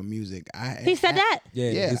break from music. He said that.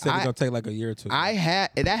 Yeah, Yeah, he said I- it's gonna take like a year or two.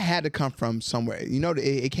 that had to come from somewhere. You know,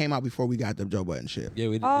 it came out before we got the Joe Budden shit. yeah,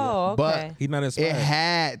 we did. Oh, But okay. He's not It inspired.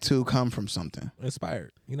 had to come from something.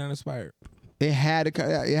 Inspired. He's not inspired. It had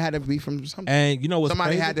to be from something. And you know what's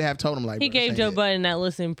Somebody crazy? had to have told him like He bro, gave say Joe it. Budden that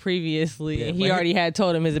listen previously, Yeah, and but he already had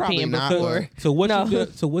told him his Probably opinion not, before. So what No.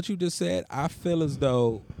 what you just said, I feel as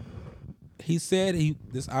though he said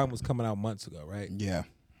this album was coming out months ago, right? Yeah.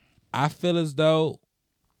 I feel as though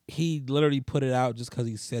he literally put it out just because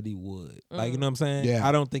he said he would. Like, you know what I'm saying? Yeah.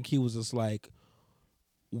 I don't think he was just like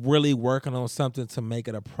really working on something to make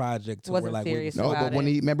it a project. To Wasn't where, like, serious No, about but when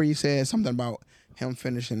it. he said something about him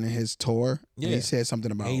finishing his tour. And Yeah. he said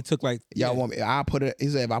something about and he took like y'all want me. I put it. He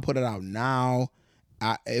said if I put it out now,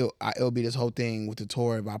 it'll be this whole thing with the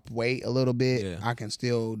tour. If I wait a little bit, Yeah. I can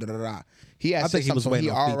still da da da. He had I said think he was something, so waiting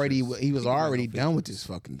on already features. he was He was already waiting on done with this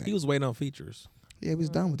fucking thing. he was waiting on features. Yeah, he was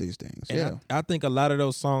done with these things. And Yeah. I think a lot of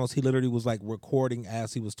those songs he literally was like recording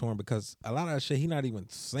as he was touring because a lot of that shit he not even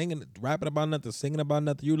singing, rapping about nothing, singing about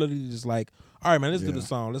nothing. You literally just like, all right, man, let's do Yeah. the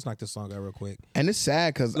song. Let's knock this song out real quick. And it's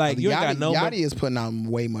sad because Like, you ain't got no Yachty is putting out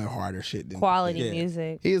way more harder shit than Quality Yeah.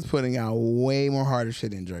 music. He is putting out way more harder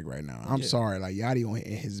shit than Drake right now. I'm Yeah. sorry, like Yachty on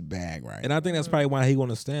in his bag right. And I think that's probably why he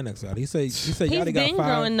want to stand next out. He said He's Yachty got been five.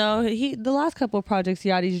 growing though. The last couple of projects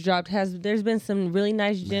Yachty's dropped there's been some really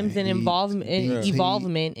nice gems and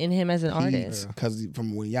involvement in him as an artist. Because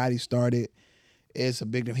from when Yachty started, it's a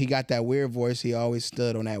big deal. He got that weird voice. He always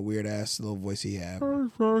stood on that weird ass little voice he had.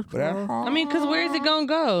 But I mean, because where is it gonna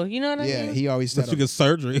go? You know what I yeah, mean? he always But said you get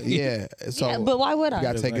surgery. yeah. So Yeah, but why would you I?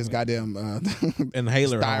 gotta take his goddamn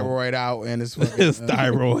Inhaler. thyroid out and his fucking, His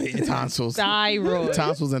thyroid. tonsils, Thyroid.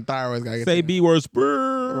 tonsils and thyroids. Gotta get Say taken B words.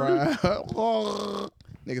 Right.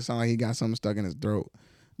 Nigga sound like he got something stuck in his throat.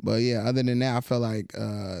 But yeah, other than that, I feel like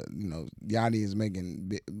Yachty is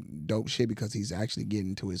making dope shit because he's actually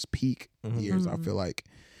getting to his peak years. I feel like,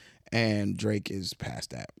 and Drake is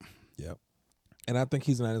past that. Yep. And I think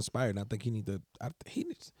he's not inspired. And I think he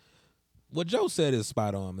needs. What Joe said is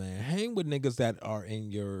spot on, man. Hang with niggas that are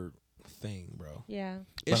in your thing, bro. Yeah.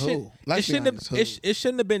 It, But should, who? Let's be honest, who? it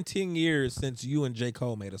shouldn't have been 10 years since you and J.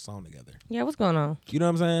 Cole made a song together. Yeah, what's going on? You know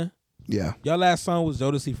what I'm saying? Yeah, Y'all last song was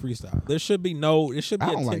Jodeci Freestyle. There should be no. It should be I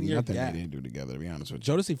a don't like 10-year nothing gap. they didn't do together. To be honest with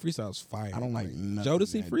you, Jodeci Freestyle is fire. I don't like nothing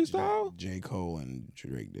Jodeci that Freestyle. J. Cole and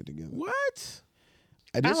Drake did together. What?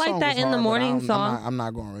 This I like song that was In the hard, but Morning I'm song. not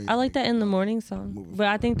going to really. I like that In the Morning song, Moving but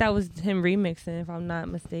I think that was him remixing, if I'm not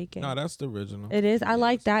mistaken. No, that's the original. It is. I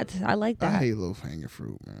like that. I like I that. hate Low Hanging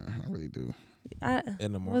Fruit, man. I really do.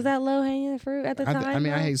 In the morning. Was that low hanging fruit at the time? I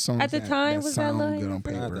mean, I though? hate songs at the that, time. that Was that sound low good hanging on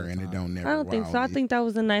fruit? paper and it don't never. I don't think so. wow I me. think that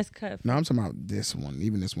was a nice cut. No, I'm talking about this one.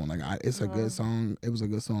 Even this one, like it's a good song. It was a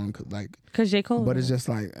good song, like, Cause J Cole. but it's just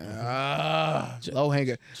like low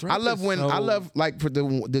hanger. Drake I love is when so- I love like for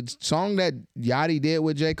the song that Yachty did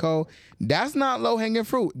with J. Cole. That's not low hanging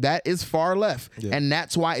fruit. That is far left, Yeah. and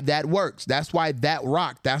that's why that works. That's why that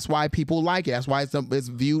rocked. That's why people like it. That's why it's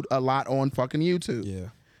viewed a lot on fucking YouTube. Yeah.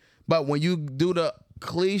 But when you do the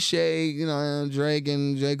cliche, you know, Drake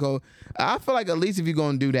and J. Cole, I feel like at least if you're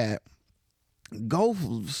gonna do that, go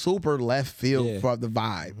super left field Yeah. for the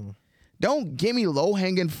vibe. Don't give me low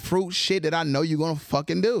hanging fruit shit that I know you're gonna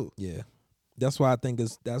fucking do. Yeah. That's why I think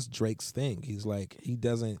that's Drake's thing. He's like, he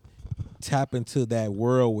doesn't tap into that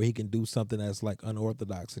world where he can do something that's like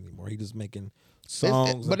unorthodox anymore. He just making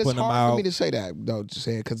songs But and it's putting them hard out. for me to say that though. To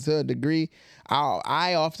say it because to a degree,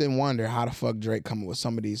 I often wonder how the fuck Drake coming with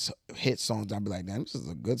some of these hit songs. I'd be like, damn, this is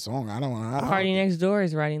a good song. I don't. Party Next Door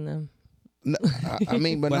is writing them. I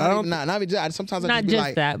mean, but, But not I even, not even just. Sometimes I Not just be just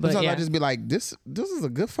like, that, but sometimes yeah. I just be like, this is a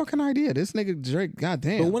good fucking idea. This nigga Drake,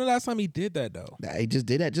 goddamn. But when the last time he did that though? He just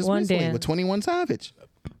did that just One recently Dance. with 21 Savage.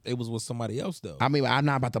 it was with somebody else though. I mean, I'm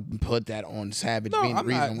not about to put that on Savage No, being the I'm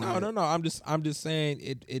not. reason why. No. I'm just saying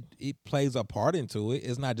it plays a part into it.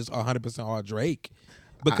 It's not just 100% all Drake.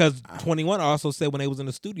 Because 21 also said when they was in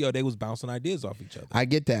the studio, they was bouncing ideas off each other. I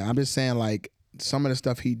get that. I'm just saying, like, some of the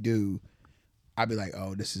stuff he do, I'd be like,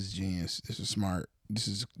 oh, this is genius. This is smart. This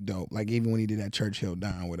is dope. Like, even when he did that Churchill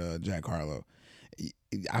Down with Jack Harlow,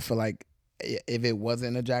 I feel like if it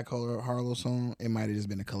wasn't a Jack Harlow song, it might have just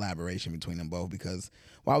been a collaboration between them both, because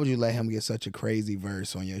why would you let him get such a crazy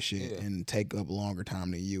verse on your shit and take up longer time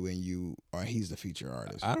than you, or he's the feature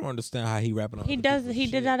artist? I don't understand how he rapping on He other does. people's He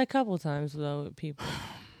shit. did that a couple times though with people.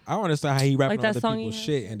 I don't understand how he rapping Like on that other song he people's had,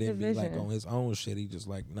 shit and then be like Division. on his own shit. He just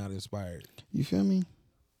like not inspired. You feel me?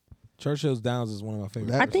 Churchill's Downs is one of my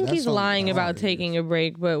favorites. That- I think he's song lying is about hard. taking a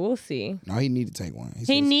break, but we'll see. No, he need to take one. He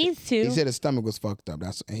said needs to. He said his stomach was fucked up.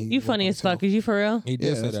 That's and he You worked funny on as his fuck. health. Is you for real? He did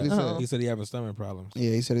Yeah, say that's that. what he said. He said he having stomach problems. Yeah,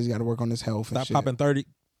 he said he's got to work on his health. Stop and shit. popping 30.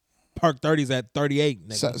 Park 30s at 38.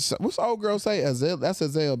 Nigga. So, what's the old girl say? That's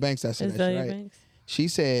Azalea Banks that said that shit, Azalea right? Banks. She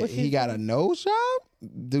said What's he his got a name? nose job.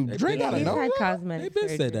 Dude, They Drake been got a said He's nose had job. cosmetic They been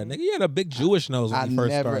said that surgery. nigga. He had a big Jewish nose when I he first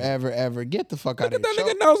never, started. ever get the fuck Look out at of that here.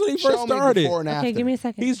 nigga nose when he first show me started. before and after. Okay, give me a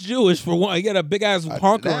second. He's Jewish for one. He got a big ass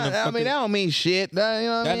honker on him. I mean, that don't mean shit. That, you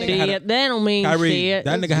know what I That mean? nigga had a- Shit, that don't mean Kyrie, shit.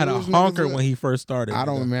 that nigga had a Jewish niggas honker look- when he first started. I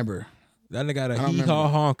don't nigga. remember. That nigga had a I don't hee remember. haw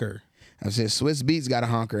honker. I said Swiss Beats got a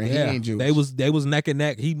honker and he ain't Jewish. They was neck and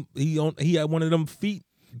neck. He had one of them feet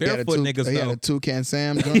barefoot niggas He had though. a Toucan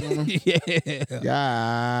Sam joint on him. Yeah.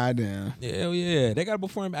 God damn. Hell yeah. They got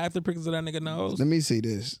before him after pictures of that nigga nose. Let me see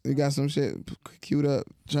this. You got some shit queued up,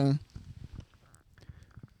 John?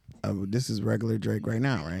 This is regular Drake right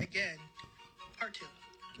now, right? Again, part 2.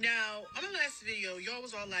 Now, on the last video, y'all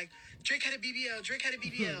was all like, Drake had a BBL, Drake had a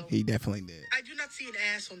BBL. He definitely did. I do not see an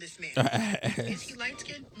ass on this man. Is he light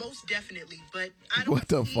skinned? Most definitely, but I don't What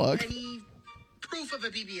the see fuck? any proof of a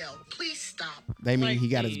BBL. Please stop. They mean he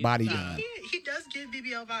got his body done. He does give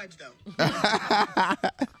BBL vibes though.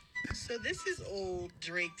 So this is old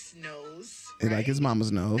Drake's nose. It's right? like his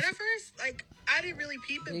mama's nose. And at first, like, I didn't really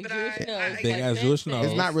peep it, Big but Jewish nose. I Big ass like Jewish that. nose.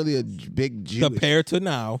 It's not really a big Jewish. Compared to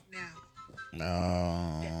now. Now,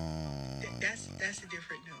 No. that's a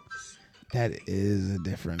different nose. That is a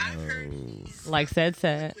different I heard nose. Like said.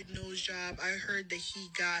 liquid nose job. I heard that he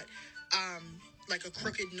got like a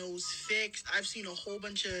crooked nose fixed. I've seen a whole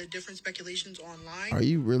bunch of different speculations online. Are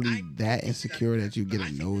you really I that think insecure that's that you get but I a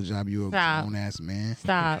think nose job? You a Stop. grown ass man.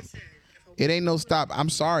 Stop. It ain't no stop. I'm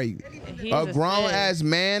sorry. He's A grown sis. ass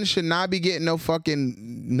man should not be getting no fucking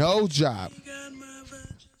nose job.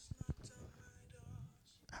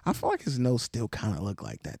 I feel like his nose still kind of look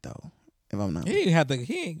like that though. If I'm not, He ain't have to.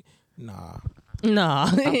 He ain't. Nah. No. no,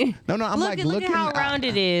 I'm look like at, looking. look at how round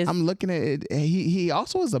it is. I'm looking at it. He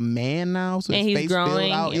also is a man now, so and his he's face filled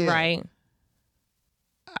growing, out. Yeah. right?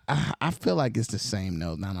 I feel like it's the same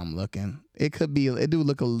nose. Now that I'm looking, it could be. It do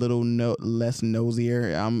look a little less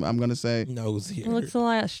nosier. I'm gonna say. Nose here. It looks a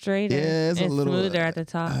lot straighter. Yeah, it's a and little, smoother at the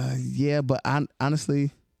top. Yeah, but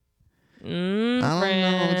honestly, I don't know,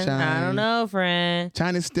 Friend. I Chine. don't know, friend.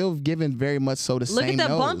 China's still giving very much so the Look same at the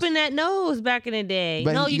nose. bump in that nose back in the day.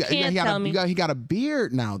 But No, he you got- can't tell me. He got a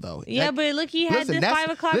beard now, though. Yeah, That- but look, he had the 5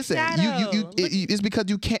 o'clock listen, shadow. it's because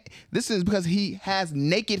you can't. This is because he has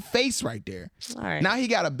naked face right there. All right. Now he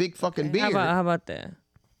got a big fucking beard. How about that?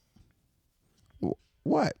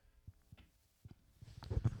 What?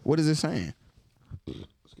 What is it saying?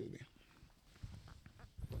 Excuse me.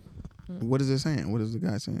 What is it saying? What is the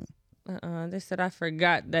guy saying? They said I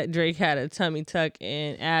forgot that Drake had a tummy tuck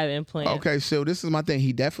and ab implant. Okay, so this is my thing.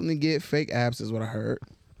 He definitely get fake abs, is what I heard,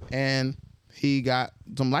 and he got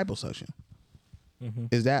some liposuction.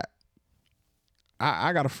 Is that?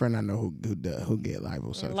 I got a friend I know who get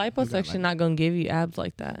liposuction. Liposuction not gonna give you abs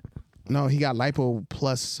like that. No, he got lipo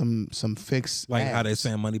plus some fixed. Like abs. how they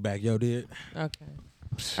saying money back, yo did. Okay.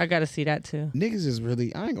 I gotta see that too. Niggas is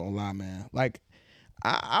really. I ain't gonna lie, man. Like.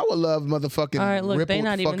 I would love motherfucking All right, look, they rippled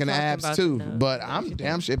not even fucking talking abs about too. the nose. But I'm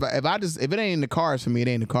damn sure if it ain't in the carbs for me, it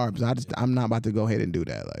ain't in the carbs. I'm not about to go ahead and do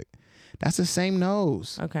that. Like that's the same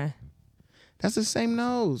nose. Okay. That's the same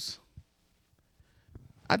nose.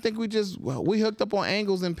 I think we hooked up on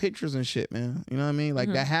angles and pictures and shit, man. You know what I mean?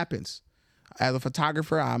 Like that happens. As a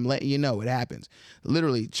photographer, I'm letting you know it happens.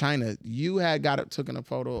 Literally, China, you had taken a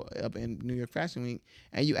photo up in New York Fashion Week,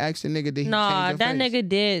 and you asked the nigga, did he Nah, change your that face? nigga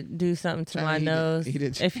did do something to China, my he did. nose. He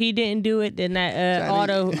did. If he didn't do it, then that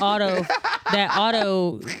China,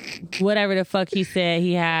 auto whatever the fuck he said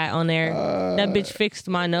he had on there, that bitch fixed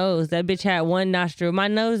my nose. That bitch had one nostril. My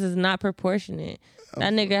nose is not proportionate.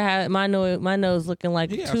 That nigga had my nose looking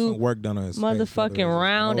like He got two some work done on his face, motherfucking whether it's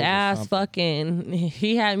round nose or ass something. fucking.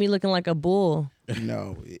 He had me looking like a bull.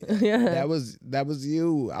 No, Yeah. that was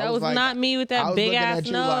you. That was like, not me with I that was big looking ass at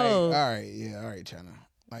you nose. like, all right, China.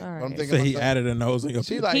 Like, All but I'm right. thinking So he myself, added a nose on your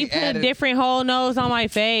she face. like He put added, a different whole nose on my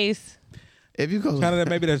face. If you go, China,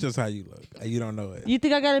 maybe that's just how you look. You don't know it. You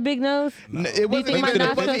think I got a big nose? it wasn't, think my even, it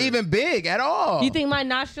wasn't nostrils- even big at all. You think my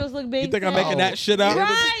nostrils look big? You think I'm Sam? making that shit up?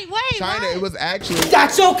 Right, wait, China? what? It was actually.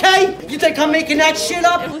 That's okay? You think I'm making that shit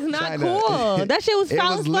up? It was not China. cool. That shit was It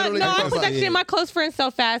foul was as fuck. literally No, I from put that like- shit in my close friend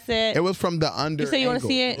so fast. It was from the under. You say you want to angle.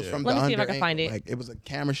 see It it? was from Let the me see if I under can find angle. it. Like it was a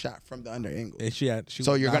camera shot from the under angle. And she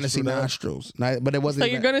So you're gonna see nostril up. nostrils, but it wasn't. So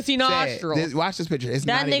even- you're gonna see Chad, nostrils. watch this picture. It's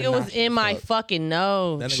That not even nigga was nostrils, in my fuck. fucking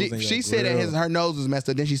nose. That nigga She was in your she said that grill. her nose was messed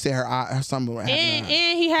up. Then she said her something happened.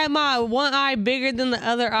 And he had my one eye bigger than the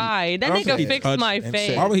other eye. That I don't think nigga he fixed touched my and face.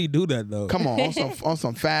 said- Why would he do that though? Come on, on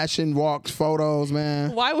some fashion walks, photos,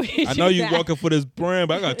 man. Why would he I do know you that? walking for this brand,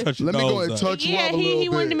 but I gotta touch your Let me nose go and up. touch you Yeah, up a little he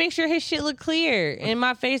wanted to bit. make sure his shit looked clear, and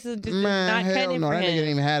my face is just Man, not hell cutting it no, for that nigga didn't him.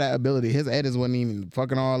 even have that ability. His edits wasn't even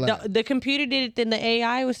fucking all that. The computer did it, then the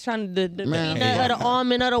AI was trying to the Man, peanut or the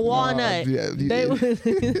almond or the walnut. yeah, They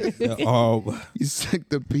was- Oh, You stick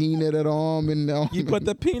the peanut at arm and you put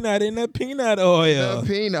the peanut in the peanut oil. the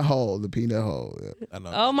peanut hole. The peanut hole. Yeah. I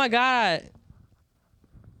know. Oh my god,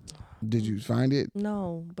 Did you find it?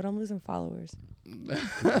 no! But I'm losing followers.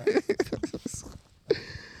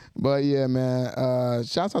 But yeah, man.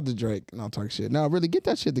 Shouts out to Drake. And I'll talk shit. No, really, get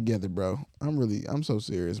that shit together, bro. I'm so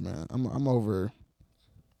serious, man. I'm over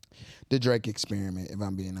the Drake experiment. If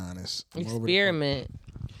I'm being honest, I'm over Experiment.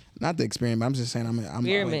 not the experiment. I'm just saying I'm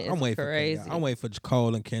Experiment. I'm It's waiting crazy. I'm waiting for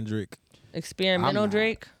Cole and Kendrick. Experimental I'm not.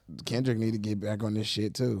 Drake. Kendrick need to get back on this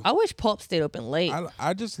shit too. I wish Pulp stayed open late.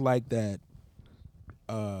 I just like that.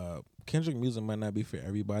 Kendrick music might not be for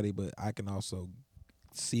everybody, but I can also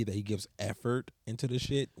see that he gives effort into the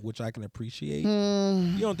shit, which I can appreciate.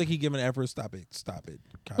 You don't think he giving effort? Stop it. Stop it.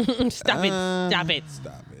 Kyrie. Stop it. Stop it.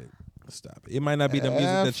 Stop it. Stop it. It might not be the music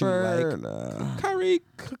that you like. Kyrie,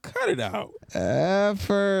 cut it out.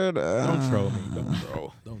 Effort. Don't troll me. Don't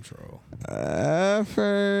troll. Don't troll.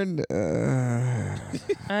 Effort.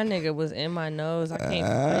 That nigga was in my nose. I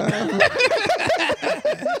can't find him.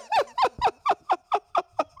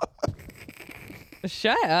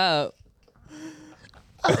 Shut up.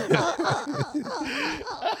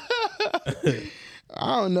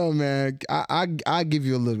 I don't know, man. I give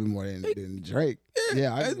you a little bit more than Drake.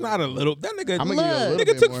 Yeah, It's not a little. That nigga, I'm gonna give you a little nigga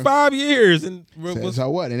bit took more. 5 years and So, was so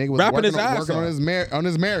what? And nigga was rapping working, his ass working on off.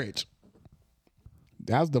 his marriage.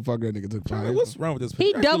 That's the fuck that nigga took 5 years. What's wrong with this? He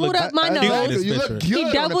picture? doubled up my cute in nose. this You look picture. good He on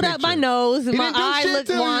the doubled up my picture. nose and He my didn't do eye shit looked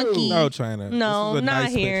to you. wonky. No, China. No, This is a not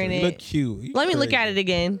nice hearing picture. it. You look cute. You Let me look crazy. at it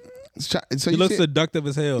again. So You you look see, seductive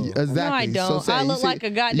as hell. exactly. No, I don't. So say, I you look see- like a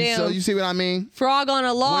goddamn- So you see what I mean? Frog on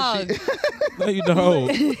a log. No, you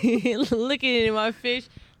don't. Looking at my fish.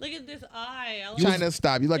 Look at this eye. I look- China,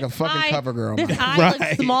 stop. You like a fucking eye- cover girl. This man. eye Right.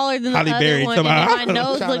 looks smaller than the Halle other Berry, one, and come then my on.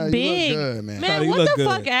 nose China, you look look big. good, man. Man, China, you what look the good.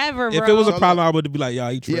 fuck ever, bro? If it was a problem, I would be like,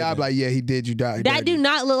 y'all, you tripping. Yeah, I'm like, yeah, he did. You died. That do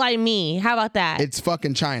not look like me. How about that? It's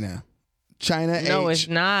fucking China. China No, H. it's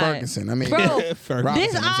not. Ferguson. I mean, Bro, Robinson,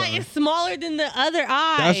 this I'm eye sorry. is smaller than the other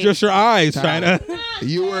eye. That's just your eyes, China.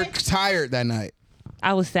 You were tired that night.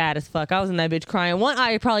 I was sad as fuck. I was in that bitch crying. One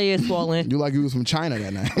eye probably is swollen. You like you was from China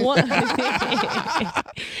that night. One-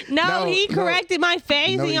 no, No, he no. corrected my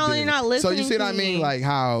face. No, and he y'all are didn't. not So listening. you see what to I mean? me. Like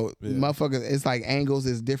how motherfuckers, it's like angles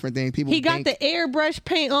is different things. People He got think, the airbrush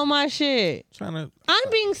paint on my shit. Trying to.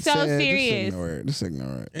 I'm being so Said, serious. Just ignore it. Just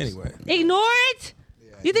ignore it. Anyway. Ignore it?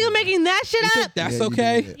 You think I'm making that shit up? That's Yeah, you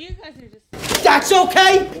okay. did. You guys are just That's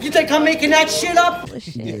okay? You think I'm making that shit up? full of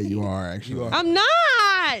shit. Yeah, you are actually. You are. I'm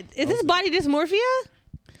not. Is this body dysmorphia?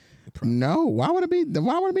 No, why would it be?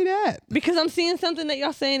 Why would it be that? Because I'm seeing something that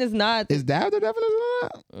y'all saying is not. Is that the definition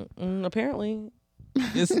of that? Apparently.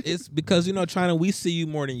 It's because China, we see you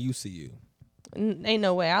more than you see you. Ain't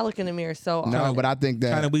no way. I look in the mirror so No, often. but I think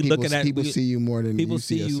that China, we people, looking at- people we- see you more than People you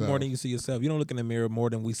see you yourself. more than you see yourself. You don't look in the mirror more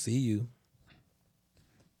than we see you.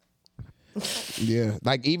 Yeah,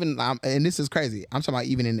 like even and this is crazy. I'm talking about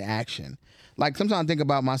even in action. Like sometimes I think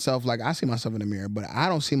about myself. Like I see myself in the mirror, but I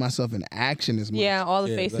don't see myself in action as much. Yeah, all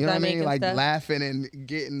the Yeah, faces You know I what I make mean? and Like stuff. laughing and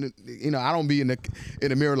getting, I don't be in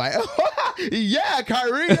the mirror like, yeah,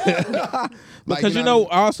 Kyrie. Like, Because what I mean?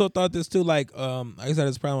 I also thought this too. Like I said,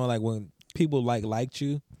 it's probably like when people liked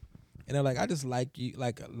you, and they're like, I just like you,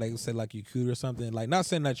 like say like you cute or something. Like not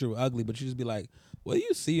saying that you're ugly, but you just be like, what do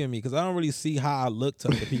you see in me? Because I don't really see how I look to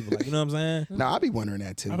other people. Like you know what I'm saying? No, I be wondering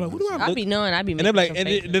that too. I'm like, what do I I look? be knowing. I be And making they're like, some and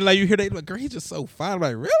faces. then like you hear they like, girl, he's just so fine. I'm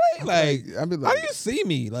like, really? Like, I be how like, do you see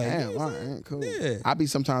me? Like, damn, you know all what I'm saying? right, cool. Yeah. I be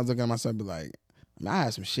sometimes looking at myself, and be like, I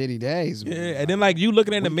had some shitty days. Yeah, man. and then like you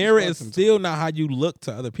looking in the We mirror, fucked it's some still not how you look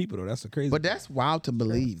to other people though. That's the crazy. But that's wild to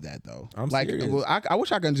believe that though. I'm like, serious. well, I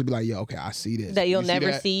wish I could just be like, yo, okay, I see this. That you'll You never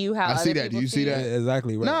that? see you how I see other that. Do people you see see that? it?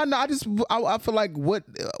 exactly right. No, I feel like what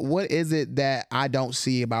is it that I don't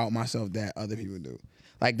see about myself that other people do?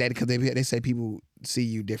 Like that because they say people see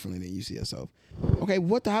you differently than you see yourself. Okay,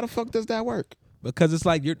 how the fuck does that work? Because it's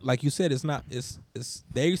like you're like you said, it's not it's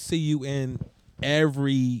they see you in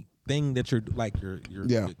everything that you're like your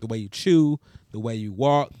the way you chew, the way you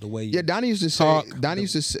walk, the way you Donnie used to talk, say Donnie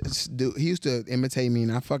used to he used to imitate me,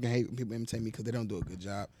 and I fucking hate when people imitate me because they don't do a good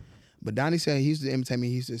job. But Donnie said he used to imitate me.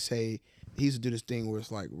 He used to do this thing where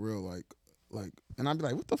it's like real like, and I'd be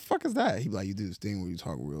like, what the fuck is that? He'd be like, you do this thing where you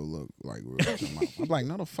talk real real with your mouth. I'm like,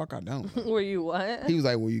 no the fuck I don't. Were you what? He was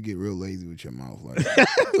like, well, you get real lazy with your mouth.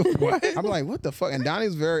 Like, what? I'm like, what the fuck? And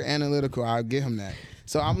Donnie's very analytical. I'll give him that.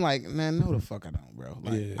 So I'm like, man, no the fuck I don't, bro.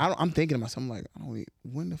 Like, I'm thinking to myself, I'm like,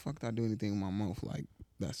 when the fuck did I do anything with my mouth like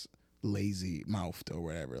that's lazy mouthed or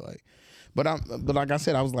whatever? Like, but like I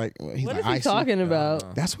said, I was like, he's What like, is he talking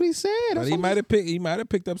about? That's what he said. But he might have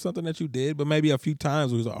picked up something that you did, but maybe a few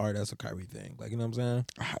times it was like, all right, that's a Kyrie thing. Like, you know what I'm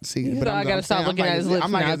saying? See, But I gotta stop looking at his lips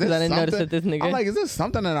now because I didn't notice that this nigga. I'm like, is this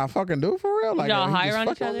something that I fucking do for real? Like, y'all he high just around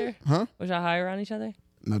fuck each on other? me? Huh? Was y'all high around each other?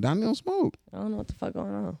 No, Donnie don't smoke. I don't know what the fuck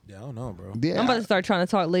going on. Yeah, I don't know, bro. Yeah, I'm about to start trying to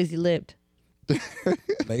talk lazy lipped.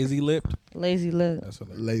 Lazy lipped. Lazy lipped. That's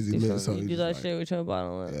hilarious. lazy lips. So You he's do that like, shit with your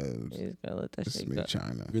bottom lip. Yeah, You just gotta let that this is shit me go.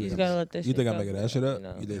 China. You just gotta let that You shit think go. I'm making that shit up?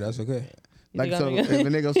 know. You think that's okay? You Like, think so I'm if a making-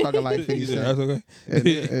 nigga was talking like 50 You think Cent, that's okay? if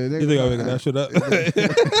You think I'm making that shit up?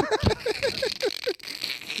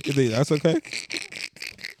 You think that's okay?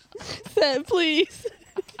 Said, please.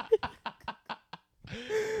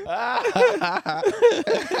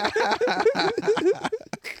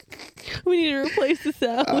 We need to replace the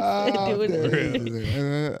sound and do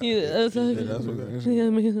it. Yeah, that's okay. That's okay. Yeah,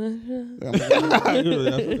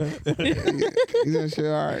 He's gonna shit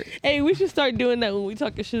all right. hey, we should start doing that when we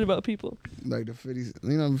talking shit about people. Like the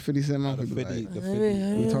 50, 50 Cent mouth. The People 50, like, the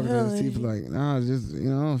 50. we talking to his teeth like, nah, it's just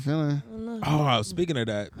I'm feeling. Oh, speaking of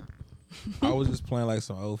that, I was just playing like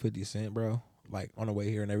some old 50 Cent, bro. Like on the way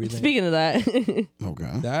here and everything. Speaking of that,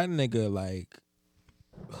 Okay. That nigga, like,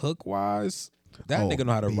 hook wise, that Oh, nigga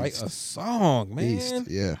know how to write beast. a song, man. Beast.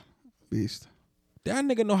 Yeah. Beast. That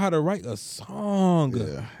nigga know how to write a song.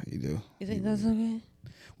 Yeah, you do. you think that's okay?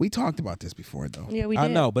 We talked about this before though. Yeah, we did. I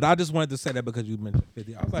know, but I just wanted to say that because you mentioned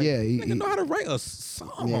 50. I was like, Yeah, nigga know how to write a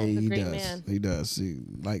song. Yeah, he great does. man. He does. See,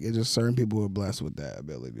 like it's just certain people are blessed with that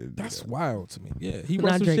ability to do That's that. wild to me. Yeah, he But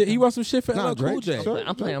wrote not some Drake, shit. He though. wrote some shit for LL Not Cool Drake. J. Sure,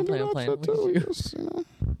 I'm playing, Drake I'm can do playing. that shit, too. Just,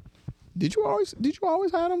 Did you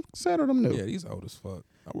always have them set or them new? Yeah, these old as fuck.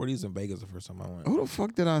 I wore these in Vegas the first time I went. Who the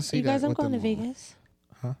fuck did I see You that guys, I'm with going to them on? Vegas.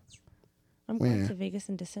 Huh? I'm going When? to Vegas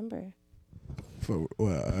in December For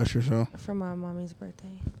what, Usher show? for my mommy's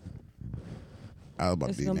birthday. I was about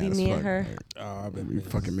It's to be gonna mad be as me fuck. and her. Oh, I've We been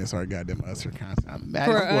fucking miss our goddamn Usher concert. I'm mad.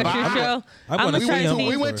 For as fuck. Usher show, I'm I'm gonna gonna see try to him. see.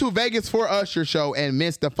 We went to Vegas for Usher show and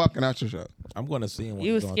missed the fucking Usher show. I'm going to see him. When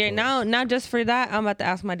You he's was on scared. tour. Now just for that, I'm about to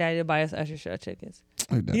ask my daddy to buy us Usher show tickets.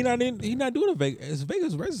 He not doing a Vegas. It's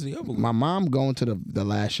Vegas residency over. My mom going to the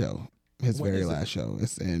last show. His When very is it? last show.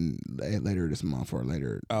 It's in later this month or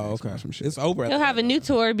later. Oh, next okay. month, some shit. It's over. He'll have a new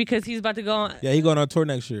tour because he's about to go on. Yeah, he going on tour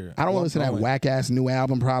next year. I don't want to listen to that whack ass new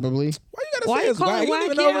album. Probably. Why you gotta Why say you it's call whack? it You whack?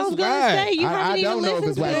 don't even Yeah, know I if was it's gonna whack. say you haven't I even don't know if listened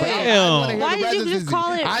it's to whack. it. But Damn. I wanna hear Why the did you just residency.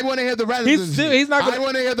 call it- I want to hear the residency. He's not gonna- I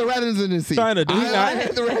want to hear the residency. Trying to do. He I not. want to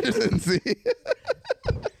hear the residency.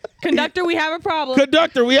 Conductor, we have a problem.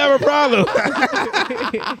 Conductor, we have a problem.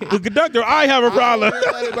 The conductor, I have a problem.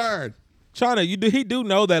 Let it burn. China, he do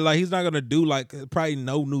know that like he's not gonna do like probably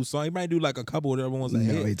no new song. He might do like a couple of the other ones that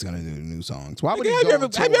No, hit. he's gonna do new songs. Why would Nigga, he have go you ever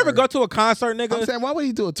on have you ever tour? go to a concert, nigga? I'm saying, why would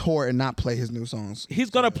he do a tour and not play his new songs? He's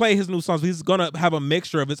gonna play his new songs. He's gonna have a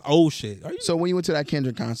mixture of his old shit. Are you, So when you went to that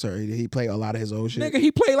Kendrick concert, did he play a lot of his old shit? nigga, he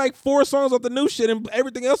played like 4 songs off the new shit and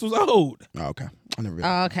everything else was old. Oh, okay. I never been.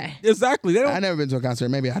 Oh, okay. Exactly. They I don't. never been to a concert.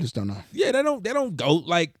 Maybe I just don't know. Yeah, they don't go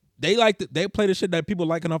like they they play the shit that people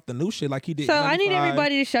liking off the new shit like he did. So I need 95.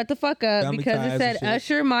 everybody to shut the fuck up Family because Ties it said and shit.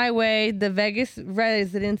 Usher My Way, the Vegas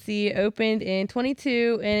residency opened in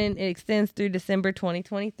 22 and it extends through December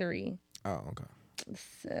 2023. Oh, okay.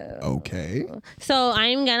 So Okay. So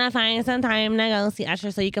I'm gonna find some time to go see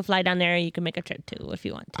Usher so you can fly down there and you can make a trip too if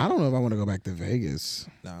you want to. I don't know if I want to go back to Vegas.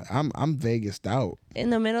 No. I'm Vegased out.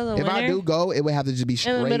 In the middle of the If winter. I do go, it would have to just be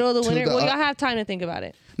straight in the middle of the to winter. the, Well, y'all have time to think about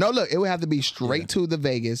it. no, look, it would have to be straight to the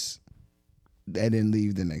Vegas and then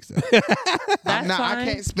leave the next day. That's Nah, fine.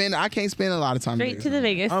 I can't spend a lot of time in Straight Vegas. to the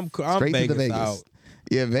Vegas. I'm Straight Vegas to the Vegas. out.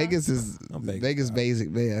 Yeah, Vegas is I'm Vegas Vegas out. basic.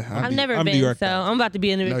 Yeah, I've never I'm New been, York so out. I'm about to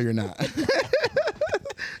be in the No, you're not.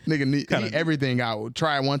 Nigga need everything out.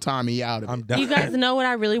 Try it one time, he out of it. I'm done. You guys know what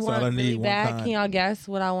I really That's all want I really need, one bad? time. Can y'all guess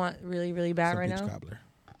what I want really, really bad Some right peach now? cobbler.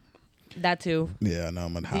 That too. Yeah, no,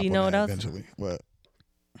 I'm gonna hop you on know that what else? eventually. What?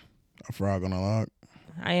 A frog on a log?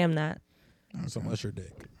 I am not. Some usher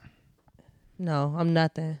dick. No, I'm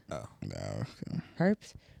nothing. Oh. No. Okay.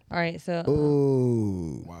 Herps. All right, so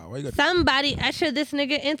Ooh, Wow. Why you got somebody ushered this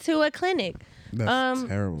nigga into a clinic. that's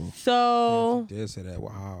terrible. So did say that?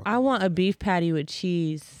 Wow. I want a beef patty with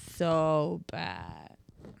cheese so bad.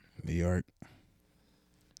 New York.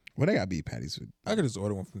 Well, they got beef patties with. I could just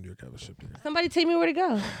order one from New York. Have a ship there. Somebody take me where to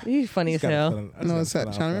go. You funny as hell. No, it's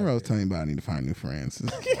that. China, remember I was telling you about I need to find new friends.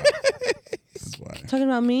 This is why. Talking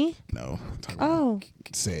about me? No. Oh.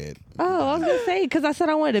 Said. Oh, I was gonna say because I said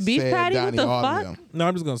I wanted a beef Said patty. What Donnie the all of fuck? them. No,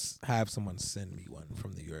 I'm just gonna have someone send me one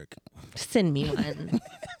from New York. Send me one.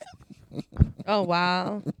 Oh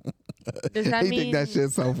wow. Does that He mean think that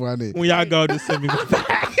shit's so funny. When y'all go, just send me one.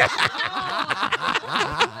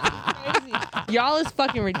 y'all is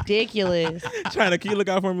fucking ridiculous? China, can you look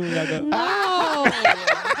out for me when y'all go? No.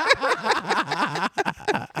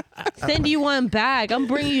 Send you one bag. I'm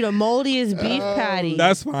bringing you the moldiest beef patty.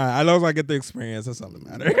 That's fine. I know I get the experience. That's all that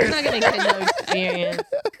matters. You're not gonna get no experience.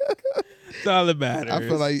 That's all that matters. I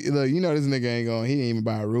feel like, look, you know this nigga ain't going, he ain't even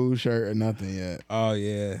buy a Rouge shirt or nothing yet. Oh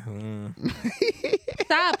yeah.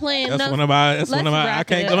 Stop playing. That's no. one of my. That's one of my. I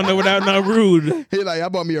can't go no without no rude. He like, I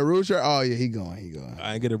bought me a Rouge shirt. Oh yeah, he going.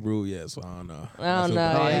 I ain't get a brew yet, so I don't know. I don't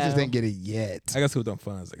know. No, he Yeah. just didn't get it yet. I guess who them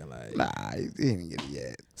funds looking like. Nah, he didn't get it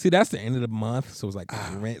yet. See, that's the end of the month, so it's like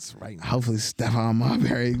rents right now. Hopefully Stephon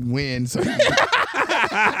Marbury wins. So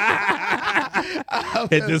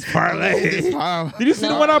Hit this parlay. Did Did you see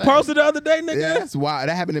the one I posted the other day, nigga? Yeah, that's wild.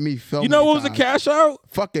 That happened to me. You know what was the cash out?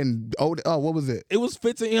 Fucking what was it? It was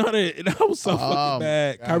 1,500, and I was so fucking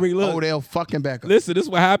bad. Kyrie, look. Odell fucking back up. Listen, this is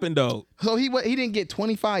what happened though. So he didn't get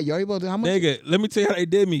 25 yards. How much? Nigga, let me tell you how they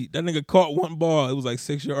did me. That nigga caught one ball. It was like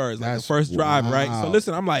 6 yards, like That's the first drive, right? wild. So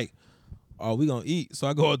listen, I'm like, oh, we gonna eat. So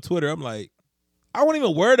I go on Twitter. I'm like, I wasn't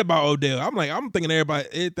even worried about Odell. I'm thinking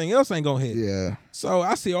everything else ain't gonna hit. Yeah. So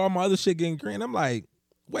I see all my other shit getting green. I'm like,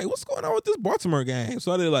 wait, what's going on with this Baltimore game?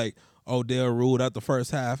 So they're like, Odell ruled out the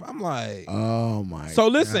first half. I'm like, Oh my. so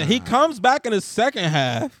listen, he God. comes back in the second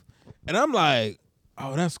half, and I'm like,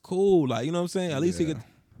 oh, that's cool. Like, you know what I'm saying? At least he could.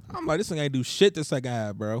 I'm like, this thing ain't do shit the second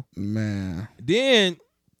half, bro. Man. Then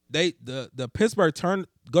the Pittsburgh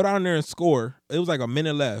go down there and score. It was like a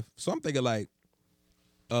minute left. So I'm thinking like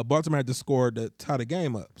Baltimore had to score to tie the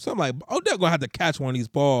game up. So I'm like, Odell gonna have to catch one of these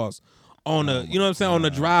balls on the, you know what I'm saying, on the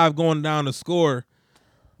drive going down to score.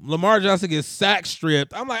 Lamar Johnson gets sack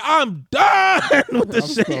stripped. I'm like, I'm done with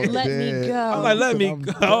this shit. Let me go. I'm like, let me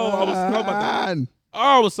go.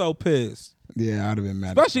 I was so pissed. Yeah, I'd have been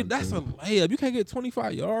mad. Especially that's a layup. You can't get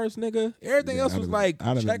 25 yards, nigga. Everything else was like I'd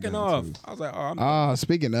have been checking done, off. too. I was like, oh, I'm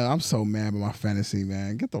Speaking of, I'm so mad with my fantasy,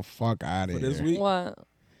 man. Get the fuck out of for here. this week. What?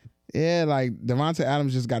 Yeah, like Devontae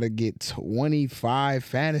Adams just got to get 25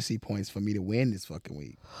 fantasy points for me to win this fucking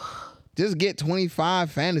week. Just get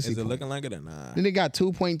 25 fantasy Is it points. looking like it or not? Then they got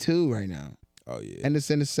 2.2 right now. Oh yeah. And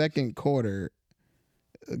it's in the second quarter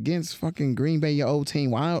against fucking Green Bay, your old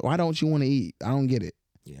team. Why don't you want to eat? I don't get it.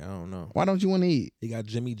 Yeah, I don't know. Why don't you want to eat? He got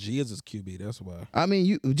Jimmy G as his QB. That's why. I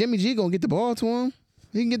mean, Jimmy G gonna get the ball to him.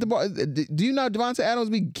 He can get the ball. Do you know Devontae Adams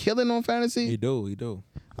be killing on fantasy? He do.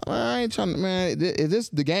 I ain't trying to, man. Is this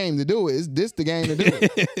the game to do it? Is this the game to do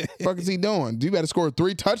it? Fuck is he doing? You better score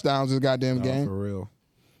 3 touchdowns this goddamn No, game. for real.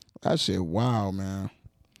 That shit, wow, man.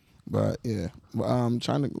 But yeah,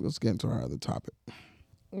 let's get into our other topic.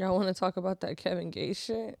 Y'all want to talk about that Kevin Gates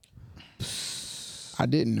shit? I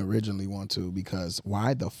didn't originally want to because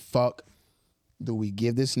why the fuck do we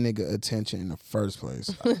give this nigga attention in the first place?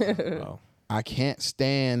 Wow. I can't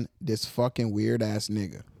stand this fucking weird ass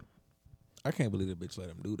nigga. I can't believe the bitch let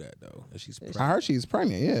him do that though. And she's I heard she's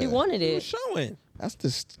pregnant. Yeah, He wanted He was it. showing. That's the.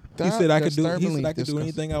 He said I could do. He said I could do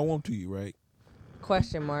anything I want to you, right?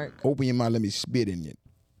 Question mark. Open your mouth, let me spit in it.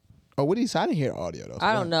 Oh, what did he say? I didn't hear audio though.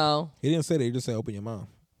 I don't know. He didn't say that. He just said open your mouth.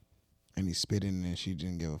 And he spit in it and she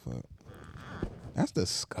didn't give a fuck. That's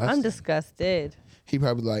disgusting. I'm disgusted. He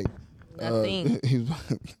probably like. Nothing.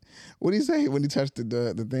 What did he say when he touched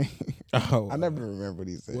the thing? Oh, I never remember what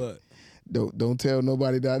he said. What? Don't tell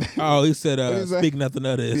nobody that. Oh, he said, What he say? speak nothing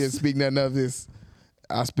of this. Yeah, speak nothing of this.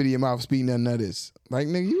 I spit in your mouth, speak nothing of this. Like,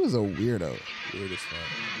 nigga, you was a weirdo. Weird as fuck.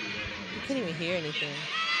 You couldn't even hear anything.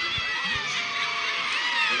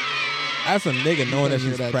 As a nigga knowing that hear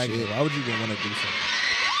she's that pregnant, shit. why would you even want to do something?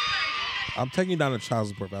 I'm taking you down to child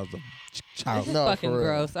support. I was a child. This is No, fucking for real.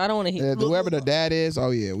 gross. I don't want to hear. Whoever the dad is,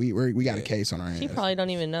 oh yeah, we got a case on our hands. She probably don't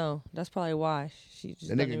even know. That's probably why she just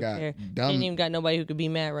The doesn't nigga even got care. dumb- She ain't even got nobody who could be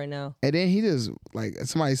mad right now. And then he just like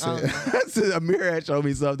somebody said, Amir had showed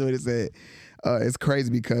me something and it said, it's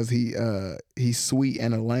crazy because he's sweet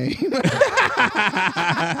and a lame.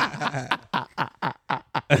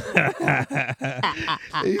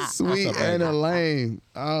 He's sweet and a lame.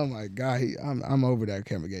 Oh my god, I'm over that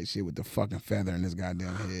Kevin Gates shit with the fucking feather in his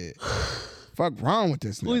goddamn head. Fuck wrong with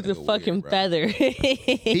this Who's nigga? the fucking feather?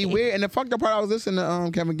 He weird. And the fucked up part, I was listening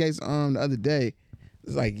to Kevin Gates the other day. It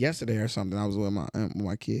was like yesterday or something. I was with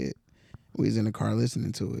my kid. We was in the car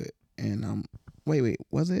listening to it, and wait,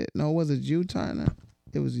 was it? No, was it you, China?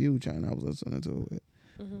 It was you, China. I was listening to it.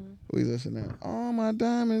 Mm-hmm. We was listening to all my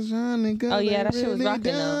diamonds shining. Oh, yeah, that shit was really rocking,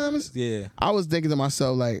 though. diamonds. Yeah. I was thinking to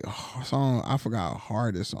myself like, song. I forgot how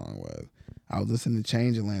hard this song was. I was listening to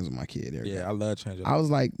Changing Lanes with my kid. Yeah, I love changing. I was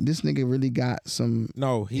like, this nigga really got some.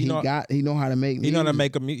 No, he know how to make. he know how to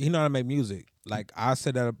music. make he know how to make music. Like I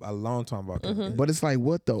said that a long time about that. But it's like,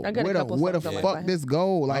 what the? I got a Where the, couple where the songs on fuck my this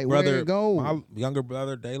go? Like, where it go? My younger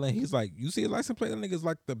brother Dalen, he's like, you see his license plate? That nigga's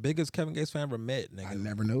like the biggest Kevin Gates fan ever met. Nigga, I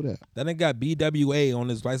never knew that. that nigga got BWA on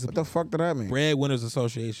his license What the fuck did that mean? Breadwinners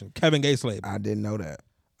Association, Kevin Gates label. I didn't know that.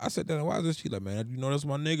 I said, "Then why is this?" She like, "Man, you know that's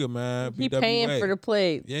my nigga, man. He BWA. paying for the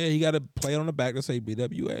plate. Yeah, he got a plate on the back that say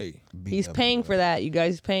BWA. He's paying for that. You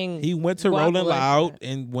guys paying. He went to Guap Rolling like Loud that.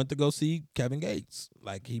 and went to go see Kevin Gates.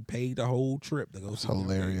 Like he paid the whole trip to go see. Kevin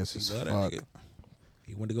hilarious Gates. as He love that fuck. nigga.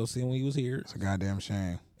 He went to go see him when he was here, It's a goddamn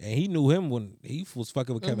shame. and he knew him when he was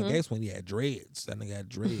fucking with Kevin Gates when he had dreads. That nigga had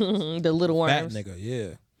dreads. the little Fat worms. nigga,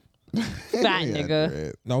 yeah. Fat Yeah, nigga.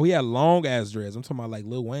 dread. No, he had long ass dreads. I'm talking about like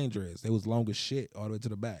Lil Wayne dreads. They was long as shit all the way to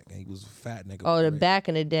the back, and he was a fat nigga. Oh, with the dreads. back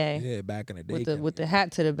in the day. Yeah, back in the day. With the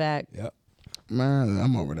hat to the back. Yep. Man,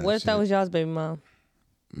 I'm over that. What if shit. that was y'all's baby mom?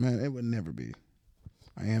 Man, it would never be.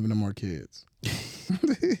 I ain't having no more kids.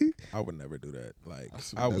 I would never do that. Like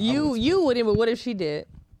You wouldn't, but what if she did?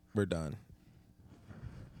 we're done.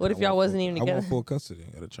 What if y'all wasn't even I together? want full custody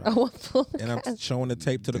of the I child. want full And I'm showing the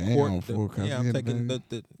tape to the Damn, court. full custody Yeah, I'm of the taking baby.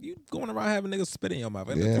 the you going around having niggas spit in your mouth.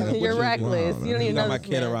 Yeah. What You're you- reckless. wow, You don't You even got know my this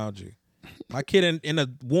kid man. around you. My kid in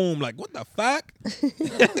the womb, like, what the fuck?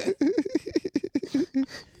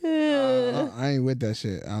 I ain't with that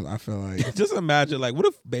shit. I feel like Just imagine, like, what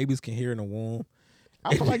if babies can hear in the womb?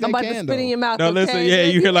 I feel like I'm they about to can spit in though. your mouth. No, listen, okay?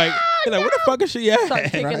 yeah, you hear like, you're like, where the fuck is she at? Start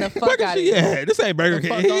kicking the Fuck fuck is out of she you. at? This ain't Burger What the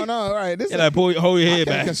fuck King. going on? All right, this Yeah, like, hold your I head can't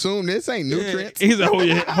back. consume this. Ain't nutrients. Yeah. He's like,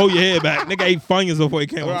 hold your head back. Nigga ate Funyuns before he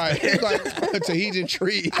came on Right, stage. it's like a Tahitian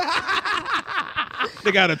tree.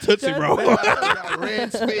 They got a Tootsie Roll. Got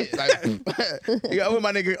red spit. Like, you got what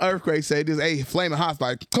my nigga Earthquake say? This flaming hot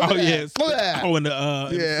like. Oh, yes. Yeah. Oh, in the,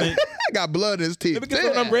 in the Yeah. sink. Got blood in his teeth. Let me get some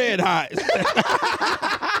of them red hot.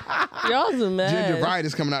 Y'all's a mess.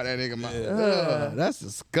 Gingivitis coming out that nigga mouth. Ugh, that's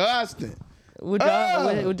disgusting. Would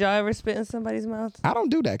y'all ever spit in somebody's mouth? I don't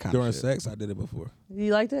do that kind During of shit. sex, I did it before.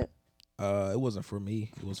 You liked it? It wasn't for me.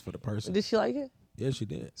 It was for the person. Did she like it? Yeah, she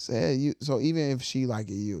did. Said you. So even if she like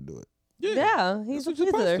it, you'll do it. Yeah, he's That's a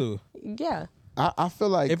what you're pleaser. supposed to. Yeah. I feel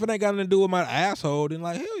like If it ain't got nothing to do with my asshole, then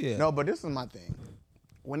like, hell yeah. no, but this is my thing.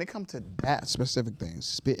 When it comes to that specific thing,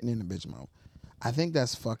 spitting in the bitch mouth, I think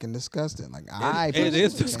that's fucking disgusting. Like It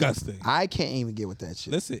is disgusting. I can't even get with that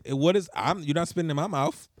shit. Listen, you're not spitting in my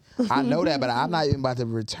mouth. I know that, but I'm not even about to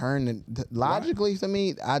return it. Logically, to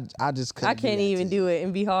me, I just couldn't. I can't even do it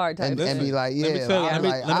and be hard type and shit. be like, yeah. Let me tell you- I'm let me-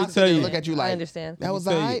 like, let me I tell sit there and you. look at you I like, understand. that was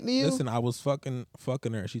Tell you, alright to you. Listen, I was fucking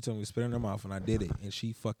her. She told me to spit in her mouth, and I did it, and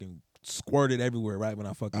she fucking squirted everywhere right when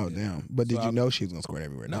I fucking. Oh did it. damn! But So did you I- know she was gonna squirt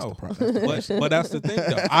everywhere? That's No, the problem. but that's the thing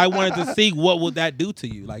though. I wanted to see what would that do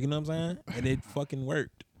to you, like you know what I'm saying, and it fucking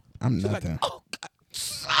worked. I'm She's nothing. like,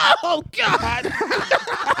 oh god.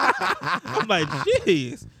 I'm like,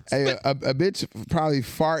 jeez. Hey, a bitch probably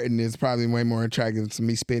farting is probably way more attractive to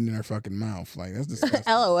me spitting in her fucking mouth. Like that's disgusting.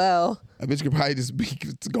 LOL. A bitch could probably just be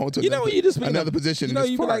going to You know when you just be another in the, position. You know and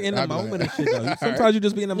you just be like fart. in the I'd be moment like, and shit though. Sometimes you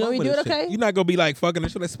just be in the You want me moment. to do and it, shit. okay? You're not gonna be like fucking.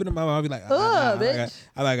 Should I spit in my mouth? I'll be like, Bitch.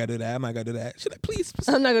 I like I do that. I'm not gonna do that. Should I please?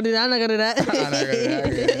 I'm not gonna do that. I'm not gonna do that.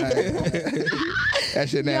 That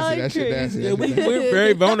shit nasty. That shit nasty. Yeah, we're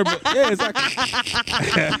very vulnerable. Yeah, exactly.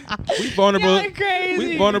 We vulnerable. Y'all are crazy.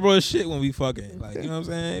 We vulnerable as shit when we fucking. Like, you know what I'm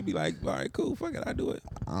saying? It'd be like, all right, cool, fuck it, I do it.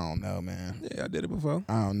 I don't know, man. Yeah, I did it before.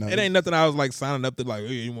 I don't know. It ain't nothing I was like signing up to like,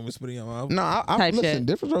 hey, you want me to spit in your mouth? No, I Type listen. shit.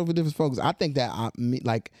 Different strokes for different folks. I think that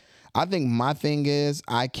I think my thing is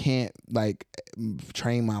I can't like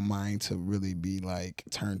train my mind to really be like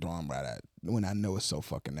turned on by that when I know it's so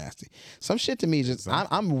fucking nasty. Some shit to me is just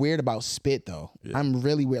I'm weird about spit though. Yeah. I'm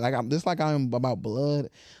really weird. Like I'm just like I'm about blood.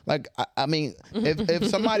 Like I mean, if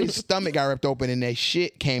somebody's stomach got ripped open and their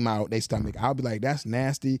shit came out, their stomach, I'll be like, that's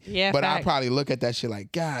nasty. Yeah, but fact. I'll probably look at that shit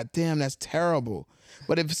like, God damn, that's terrible.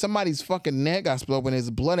 But if somebody's fucking neck got split open and there's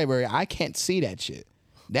blood everywhere, I can't see that shit.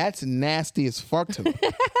 That's nasty as fuck to me.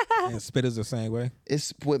 And spit is the same way.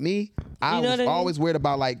 It's with me. I was always weird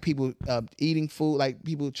about like people eating food, like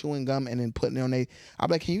people chewing gum and then putting it on I'm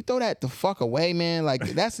like, can you throw that the fuck away, man? Like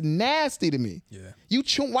that's nasty to me. Yeah. You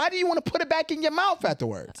chew. Why do you want to put it back in your mouth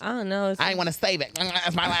afterwards? I don't know. I ain't want to save it.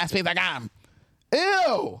 That's my last piece of gum.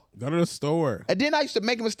 Ew. Go to the store. And then I used to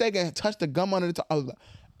make a mistake and touch the gum under the top. I was like,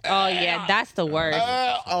 oh yeah, that's the worst.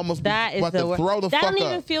 Almost that is the worst. Throw the that fuck don't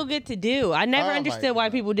even up. feel good to do. I never understood why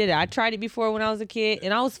people did it. I tried it before when I was a kid,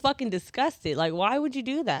 and I was fucking disgusted. Like, why would you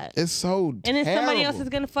do that? It's so and then somebody else is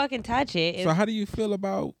gonna fucking touch it. So how do you feel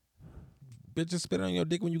about bitches spitting on your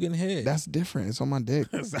dick when you getting head? That's different. It's on my dick.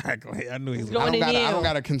 Exactly. I knew he was going in you. I don't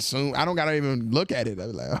gotta consume. I don't gotta even look at it. I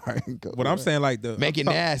be like, all right. Go What I'm saying, like make it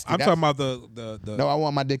nasty. I'm talking about the. No, I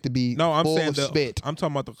want my dick to be full of spit. I'm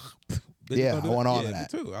talking about the. Yeah, I want all of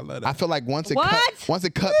that. Me too. I love that. I feel like once it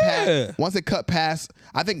cut past,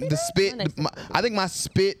 I think the spit. I think my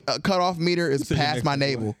spit cut off meter is past my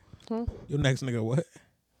navel. Your next nigga what?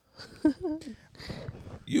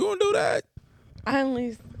 You don't do that. I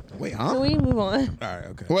only. Wait, huh? Can we move on? All right,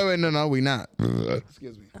 okay. Wait, no, we not.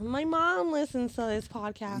 Excuse me. My mom listens to this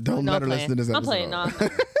podcast. Don't let her listen to this episode. I'm playing, no.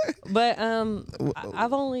 But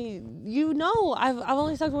I've only, I've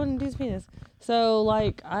only sucked one dude's penis. So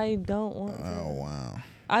like, I don't want. Oh wow.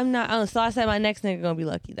 I'm not. So I said my next nigga gonna be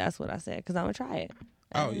lucky. That's what I said because I'm gonna try it.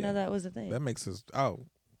 I didn't know that was a thing. That makes us. Oh.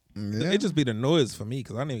 Yeah. It just be the noise for me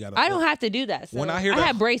because I don't even got. I don't have to do that. So when I hear I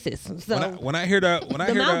have braces. So when I hear that,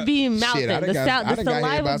 the mouth be mouthing, the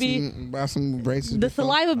saliva be by some braces. The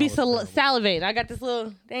saliva be salivating. I got this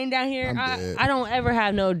little thing down here. I don't ever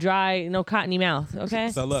have no dry, no cottony mouth.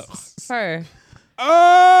 Okay. So look, her.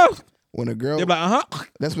 Oh. When a girl, they're like,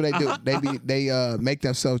 that's what they do. They make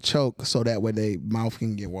themselves choke so that way their mouth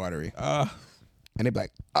can get watery. And they be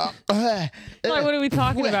like, like, what are we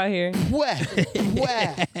talking about here?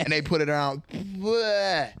 And they put it around.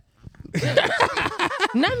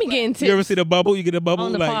 Not me getting tips. You ever see the bubble? You get a bubble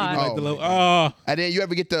on the like, pod. you know, like the little And then you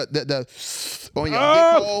ever get the on your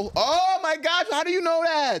dick hole? Oh my gosh, how do you know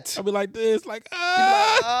that? I'll be like this, like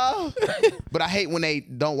But I hate when they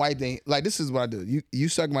don't wipe things. Like this is what I do. You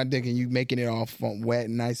suck my dick and you making it all wet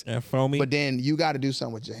and nice and foamy. But then you got to do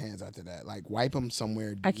something with your hands after that. Like wipe them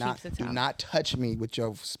somewhere. Do not touch me with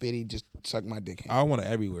your spitty. Just suck my dick. I want it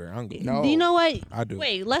everywhere. I'm good. No, you know what? I do.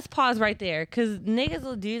 Wait, let's pause right there because niggas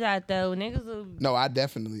will do that though. Niggas will. No, I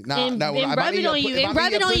definitely. And rub it on you. And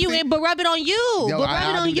rub it on you. But rub it on you. But rub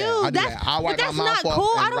it on you. That's not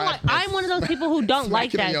cool. I don't like. I'm one of those people who don't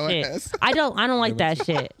like that shit. I don't like that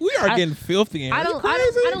shit. We are getting filthy. I don't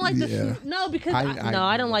like the no because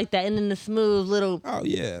I don't like that. And then the smooth little. Oh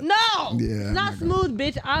yeah. No. Yeah. Not smooth,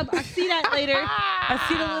 bitch. I see that later. I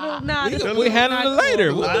see the little. We handle it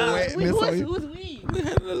later. Who's we?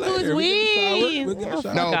 Who's we?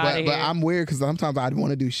 No, but I'm weird because sometimes I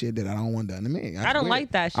want to do shit that I don't want done to me. I don't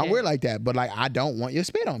like that shit. I'm weird like that, but like I don't want your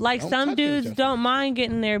spit on me. Like some dudes don't mind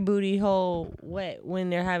getting their booty hole wet when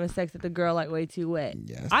they're having sex with the girl like way too wet.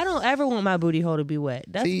 Yes. I don't ever want my booty hole to be wet.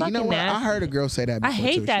 That's fucking you know what? nasty. I heard a girl say that before I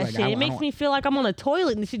hate too. that like, shit. It makes me feel like I'm on a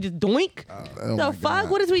toilet and she just doink. The fuck?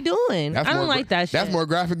 What is we doing? I don't like that shit. That's more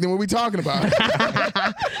graphic than what we talking about.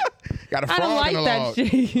 Got a frog I don't like that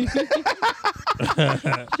shit.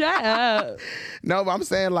 Shut up. No, but I'm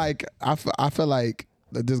saying like I feel like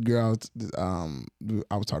this girl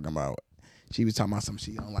I was talking about. She was talking about something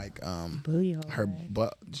she don't like her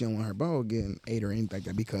butt. She don't want her butt getting ate or anything like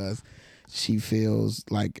that because she feels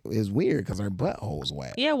like it's weird because her butthole's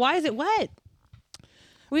wet. Yeah, why is it wet?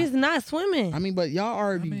 We is not swimming. I mean, but y'all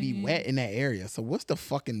already be wet in that area. So what's the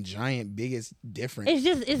fucking giant biggest difference?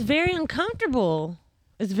 It's very uncomfortable.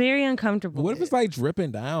 It's very uncomfortable. What if it's like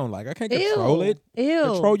dripping down? Like I can't control it. Ew.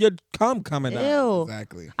 Control your cum coming down.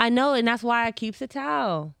 Exactly. I know, and that's why I keeps a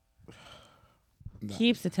towel. No.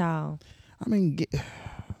 Keeps a towel. I mean,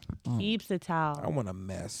 keeps a towel. I want a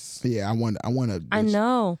mess. Yeah, I want a. I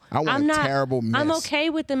know. I want a terrible mess. I'm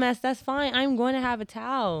okay with the mess. That's fine. I'm going to have a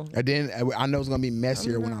towel. And then I know it's gonna be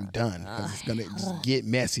messier when I'm done because it's gonna just get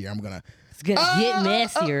messier. I'm gonna. It's gonna get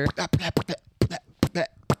messier.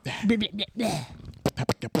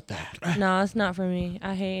 No, it's not for me.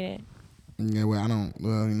 I hate it. Yeah, well, I don't.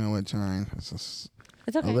 Well, you know what, Chine? It's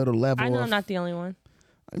okay. A little level. I know I'm not the only one.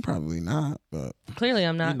 Probably not, but Clearly,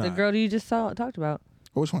 I'm not. You're The not. girl that you just talked about.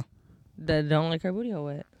 which one? That don't like her booty hole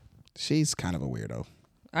wet. She's kind of a weirdo.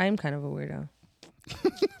 I am kind of a weirdo.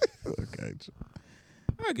 Okay,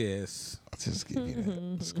 I guess. I'll just give you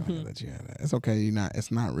that. Just gonna let you have that. It's okay.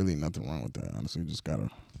 It's not really nothing wrong with that. Honestly, you just gotta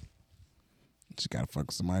fuck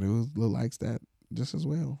with somebody who likes that just as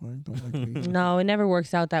well. Like, don't like me. No, it never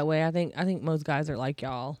works out that way. I think most guys are like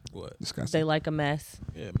y'all. What? Disgusting. They like a mess.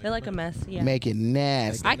 Yeah, They like a mess. Yeah. Make it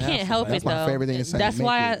nasty. I can't help That's it my though. favorite thing to say. That's Make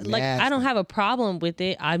why it I don't nasty. have a problem with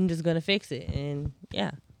it. I'm just gonna fix it, and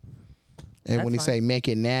yeah. And when you That's say make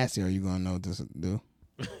it nasty, are you gonna know what to do?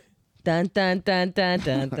 Dun dun dun dun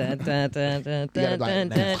dun dun dun dun dun gotta dun like dun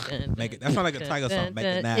nasty. dun. Make it. That sounds like a Tiger song. Make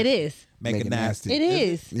it nasty. It is. Make it nasty. It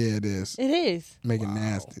is. Yeah, it is. It is. Make it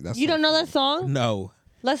nasty. That's You don't know that song? No.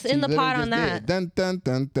 Let's end the pot on that. Dun dun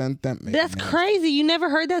dun dun dun. Make That's it nasty. crazy. You never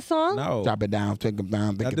heard that song? No. Drop it down, take it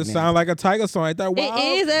down. That just sounds like a Tiger song. Ain't that wild? It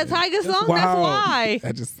is a Tiger song. That's wild. why.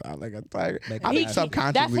 That just sounds like a tiger. Make I it think nasty.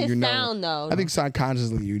 subconsciously That's his you know. sound, though. I think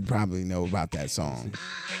subconsciously you'd probably know about that song.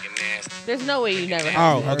 There's no way you never heard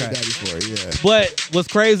Oh, it. Heard okay. that before, yeah. But what's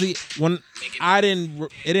crazy when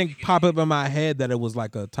it didn't pop up in my head that it was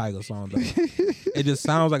like a Tiger song. Though. It just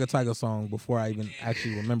sounds like a Tiger song before I even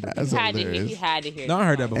actually remembered. That's You had to hilarious. hear. You had to hear. No, I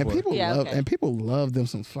heard that before. And people love them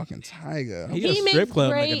some fucking Tiger. He He a strip makes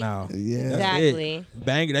club great- nigga now. Yeah. That's Exactly. it.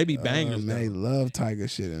 Bang, they be bangers. Man, they though. love Tiger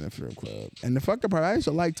shit in the strip club. And the fucked up part, I used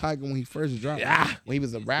to like Tiger when he first dropped. Yeah. When he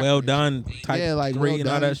was a rapper. Well done, type Yeah, like, 3 well and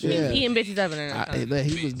all done, that shit. yeah. Eating bitches up in there.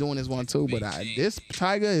 He was doing this one too, but this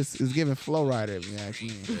Tiger is giving Flow Rider. If you ask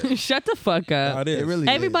me. Shut the fuck Oh, up. it is. It really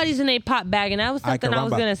Everybody's in a pop bag, and that was Ay, something I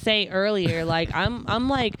was caramba. gonna say earlier. Like I'm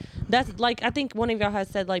like that's like I think one of y'all has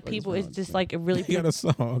said like people it's just like it really He got a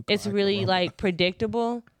song. it's Ay, really caramba. like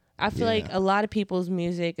predictable. I feel like Yeah. a lot of people's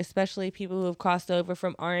music, especially people who have crossed over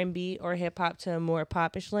from R&B or hip hop to a more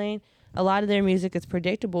popish lane, a lot of their music is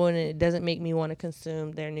predictable, and it doesn't make me want to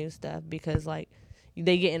consume their new stuff because like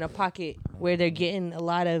they get in a pocket where they're getting a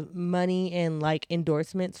lot of money and like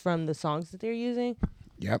endorsements from the songs that they're using,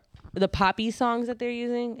 Yep. the poppy songs that they're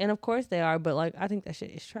using, and of course they are, but like I think that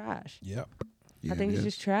shit is trash. Yep. Yeah, I think it it's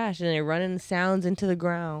is. just trash, and they're running the sounds into the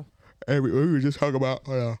ground. Hey, we were just talking about.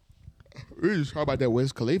 We were just talking about that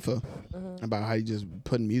Wiz Khalifa about how you just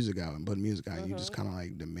putting music out and putting music out. You just kind of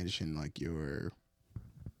like diminishing like your.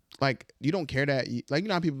 Like you don't care that like you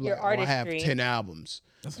know how people Your like I have artistry. 10 albums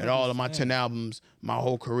That's and what all I'm of my saying. 10 albums my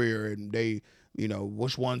whole career and they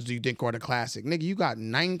which ones do you think are the classic? Nigga, you got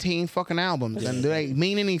 19 fucking albums and they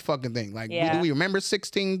mean any fucking thing. Like Yeah. do we remember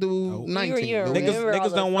 16 through 19? you Do we? remember all Niggas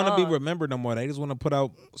the don't want to be songs. remembered no more. They just want to put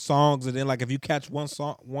out songs, and then like if you catch one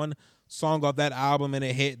song off that album and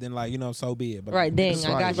it hit, then like so be it. But Right, dang, It's I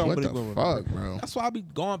like, got you. what Nobody the will fuck, remember. bro? That's why I be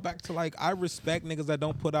going back to like I respect niggas that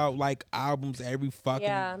don't put out like albums every fucking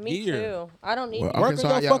Yeah, me year. too. I don't need Well, to. okay, Work so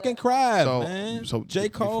on your y'all- fucking craft, so- man. so J.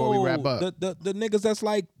 before Cole, we wrap up. the niggas that's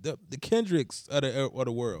like the Kendricks of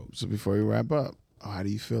the world. So before we wrap up, how do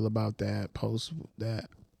you feel about that post that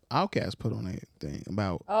Outkast put on that thing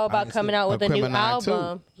about about coming out with a new Equipment too?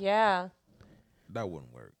 album. Yeah, That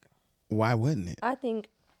wouldn't work. Why wouldn't it? I think.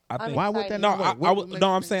 I think. Why would that excited. No, not work? What would make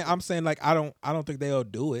no. it make I'm saying like I don't think they'll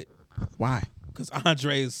do it Why? because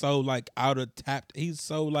Andre is so like out of tapped. He's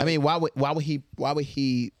so like. I mean, why would he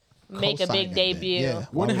Make a co-sign big that then? debut. Yeah. where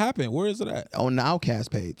Why did it would- happen? Where is it at? on the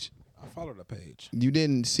Outkast page. I followed the page. You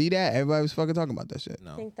didn't see that? Everybody was fucking talking about that shit. I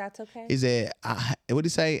No. think that's okay. He said, what did he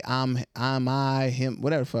say? I, him,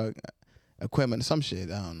 whatever the fuck. Equipment, some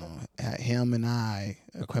shit. I don't know. Him and I,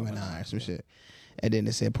 equipment I, or some shit. And then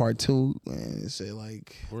it said part 2, and it said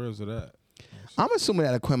like, Where is it at? I'm assuming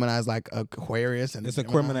that equipment is like Aquarius and It's a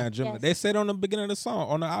Gemini. Gemini. Gemini. Yes. They said on the beginning of the song,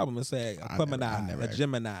 on the album, it said a I Gemini, never a heard.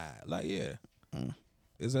 Gemini. Like, yeah.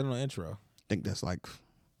 Is that on the intro? I think that's like,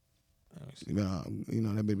 Let me see.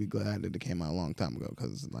 that made me glad that it came out a long time ago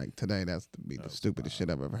because like today that's the stupidest shit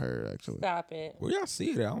I've ever heard actually. Stop it. Where y'all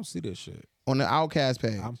see it at? I don't see this shit. On the Outkast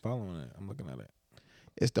page, I'm following it. I'm looking at it.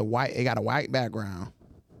 it's the white. It got a white background.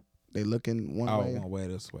 They looking one way. One way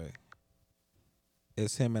this way.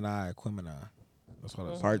 It's him and I, Aquemini. That's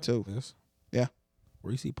what it's Part 2. This? Yeah.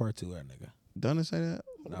 Where you see part 2 at, nigga? Don't it say that?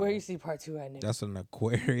 No. Where you see part 2 right now? That's an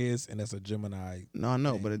Aquarius and that's a Gemini. No, I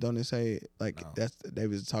know, but it don't it say like No. that's they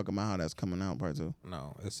was talking about how that's coming out part 2.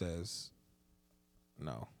 No, it says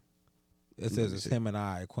no. It Let says me it's see. him and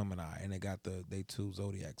I, Aquemini, and they got they 2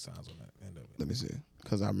 zodiac signs on the end of it. Let me see,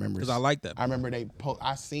 because I remember. Because I like that. I remember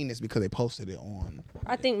I seen this because they posted it on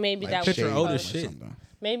I think maybe like, that was Picture Shade old Room as or shit. something.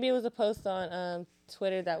 Maybe it was a post on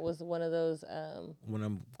Twitter that was one of those. When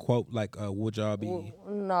I'm quote like, would y'all be?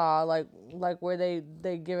 Nah, like where they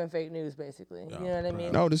giving fake news basically. You know what I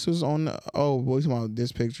mean? No, this was on. What you talking about?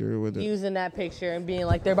 This picture with the. Using that picture and being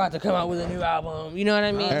like they're about to come out with a new album. You know what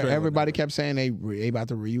I mean? Everybody kept saying they about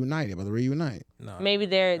to reunite. They about to reunite. No. Maybe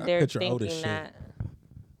they're picture old as thinking shit. that.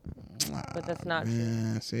 But that's not true.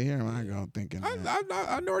 Yeah, see here I go thinking.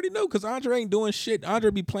 I already knew because Andre ain't doing shit. Andre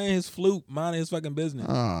be playing his flute, minding his fucking business.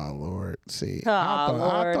 Oh Lord, see, Oh,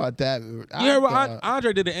 I thought that. You heard what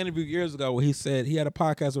Andre did an interview years ago where he said he had a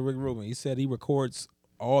podcast with Rick Rubin. He said he records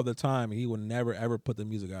all the time and he will never ever put the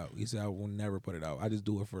music out. He said I will never put it out. I just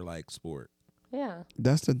do it for like sport. Yeah.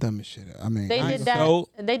 That's the dumbest shit. I mean, They did that. So-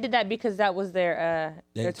 They did that because that was their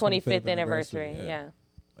 25th anniversary. Yeah.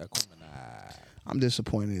 I'm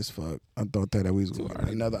disappointed as fuck. I thought that we was going to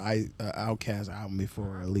another Outkast album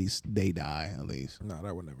before at least they die at least. No,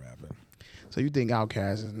 that would never happen. So you think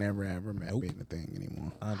Outkast is never ever being a thing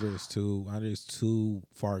anymore? Andre is too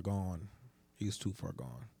far gone. He's too far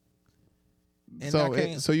gone.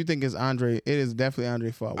 And So you think it's Andre? It is definitely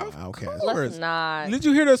Andre fault with Outkast. Let's not. Did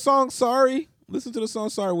you hear the song Sorry? Listen to the song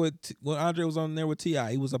Sorry when Andre was on there with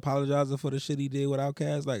T.I. He was apologizing for the shit he did with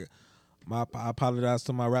Outkast. Like, I apologize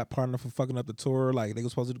to my rap partner for fucking up the tour. Like, they were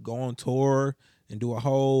supposed to go on tour and do a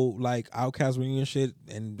whole, like, Outkast reunion shit.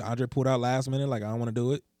 And Andre pulled out last minute. Like, I don't want to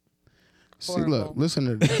do it. See, look, listen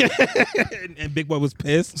to that. and Big Boy was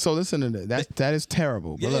pissed. So listen to that. That is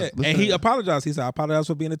terrible. But Yeah, look, and he apologized. He said, I apologize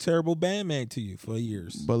for being a terrible bandmate to you for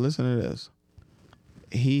years. But listen to this.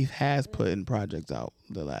 He has put in projects out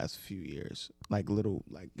the last few years, like little,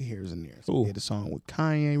 like here's and there. So Ooh. he had a song with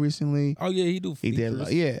Kanye recently. Oh, yeah, he do He features.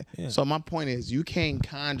 did, yeah. So my point is, you can't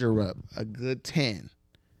conjure up a good 10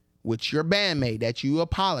 with your bandmate that you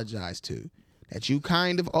apologize to, that you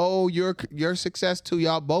kind of owe your success to.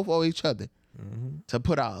 Y'all both owe each other to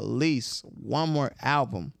put out at least one more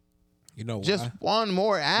album. You know why? Just one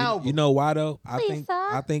more album. You know why though? I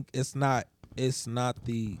Lisa. think it's not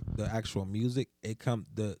the actual music. It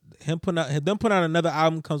them putting out another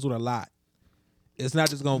album comes with a lot. It's not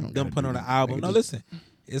just them putting on an album. No, listen.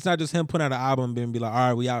 It's not just him putting out an album and be like, all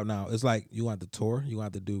right, we out now. It's like you want the tour, you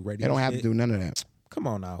want to do radio. They don't have to shit. do none of that. Come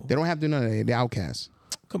on now. They don't have to do none of that. They're Outkast.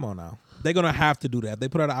 Come on now. They're gonna have to do that. If they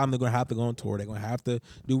put out an album, they're gonna have to go on tour. They're gonna have to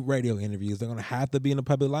do radio interviews. They're gonna have to be in the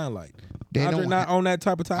public limelight. Andre not on that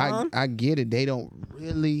type of time. I get it. They don't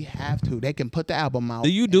really have to. They can put the album out.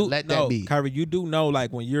 Do you do and let no, that be? Kyrie, you do know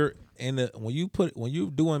like when you're when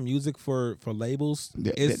you doing music for labels,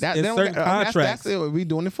 it's certain contracts. That's it. We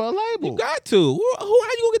doing it for a label. You got to. Who how you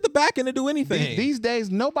gonna get the backing to do anything? These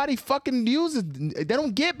days, nobody fucking uses. They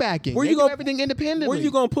don't get backing. Where They you do gonna- everything independently. Where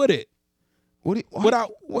you gonna put it?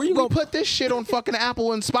 Where you gonna put this shit on fucking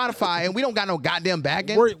Apple and Spotify, and we don't got no goddamn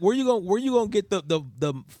backing? Where you gonna get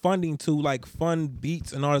the funding to like fund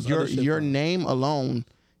beats and all this other shit? Your from? name alone.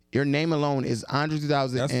 Your name alone is Andre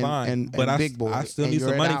 2000 That's and, fine, and but Big Boy. I still and need you're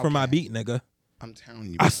some an money for my Outkast. beat, nigga. I'm telling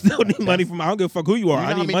you. I still need money from. I don't give a fuck who you are. You know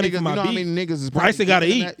I how need many money niggas- for my you know how beat. many niggas is Bryson probably gotta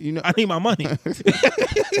giving eat. that, you know- I need my money.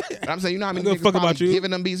 I'm saying, you know how many Give a niggas fuck probably about you.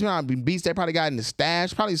 giving them beats? You know how many beats they probably got in the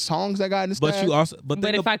stash? Probably songs they got in the stash. But you also, But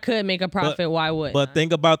if I could make a profit, why would? But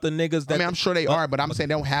think about the niggas that. I mean, I'm sure they are, but I'm saying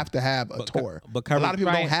they don't have to have a tour. but a lot of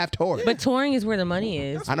people Right. don't have tours. But touring is where the money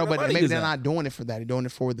is. I know, where the but money maybe is they're at. not doing it for that. They're doing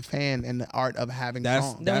it for the fan and the art of having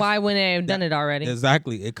That's- songs. Then why wouldn't they have done it already?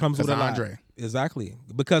 Exactly, it comes with a Because lot. Andre. Exactly,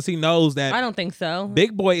 because he knows that I don't think so.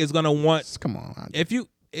 Big Boy is gonna want. Come on, Andre. If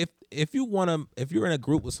you're in a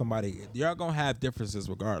group with somebody, y'all gonna have differences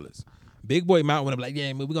regardless. Big Boy might want to be like,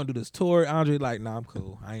 yeah, man, we're gonna do this tour. Andre like, nah, I'm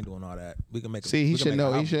cool. I ain't doing all that. We can make. See, he should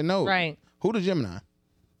know. He should know. Right. Who the Gemini?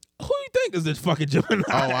 Who you think is this fucking Gemini?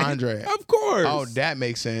 Oh, Andre. Of course. Oh, that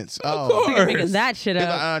makes sense. Of Oh, course. You're making that shit It's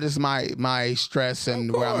up. like, just my stress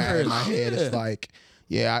and where I'm at in my head. It's Yeah. like,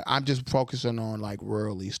 yeah, I'm just focusing on like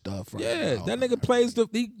worldly stuff. Right Yeah, now. that nigga plays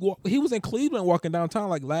he was in Cleveland walking downtown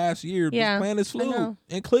like last year, Yeah, just playing his I flute know.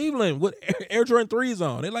 in Cleveland with Air Jordan 3s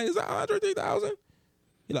on. They like, is that Andre 3000?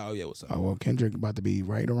 He like, oh yeah, what's up? Oh well, Kendrick about to be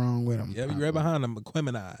right along with him. Yeah, we right behind him.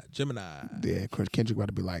 Gemini. Yeah, Kendrick about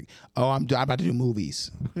to be like, oh, I'm about to do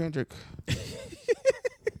movies. Kendrick.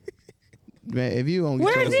 Man, if you don't get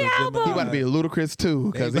Where's to the he album? about to be ludicrous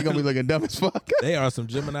too, because he gonna be looking dumb as fuck. They are some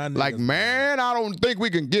Gemini niggas. Like, man, I don't think we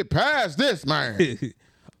can get past this, man.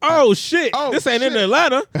 oh shit! Oh, this ain't in shit.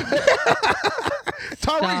 Atlanta.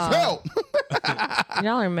 Tyrese, help!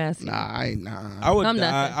 Y'all are messy. Nah. I would I'm die.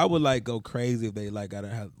 nothing. I would like go crazy if they like gotta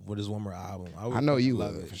have what is one more album. I know you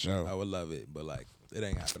love would, it for sure. I would love it, but like it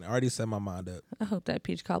ain't happening. I already set my mind up. I hope that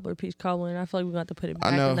peach cobbler. And I feel like we're going to put it I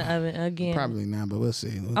back know. in the oven again. Probably not, but we'll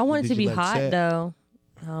see. I want it Did to you be let hot set? though.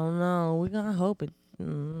 I don't know. We're going to hope it.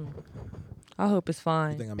 I hope it's You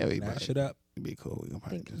fine. think I'm Yeah, we making that probably- shit up? It'd be cool. We can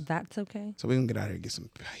probably Think just. that's okay. So we can get out here and get some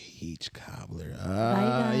peach cobbler.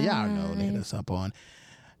 Bye, Y'all know to hit guys. us up on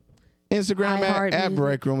Instagram iHeart at Music.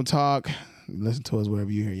 Break Room Talk. Listen to us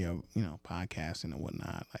wherever you hear your podcasting and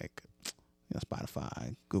whatnot, like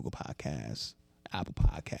Spotify, Google Podcasts, Apple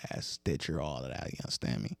Podcasts, Stitcher, all of that. You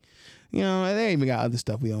understand me? They even got other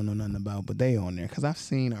stuff we don't know nothing about, but they on there because I've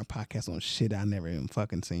seen our podcast on shit I never even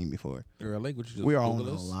fucking seen before. Girl, like what you just We are on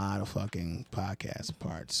Google a us? lot of fucking podcast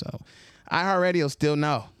parts. So iHeartRadio still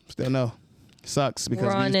no. Sucks because We're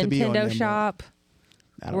we on used to be on Nintendo them, Shop.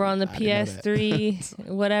 but We're on the I didn't know that. PS3,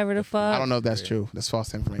 whatever the fuck. I don't know if that's true. That's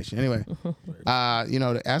false information. Anyway,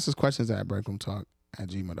 to ask us questions at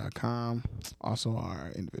breakroomtalk@gmail.com. Also, our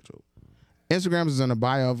individual Instagrams is in the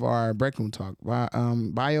bio of our Breakroom Talk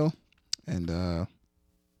bio. And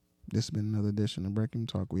this has been another edition of Breakroom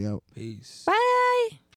Talk. We out. Peace. Bye.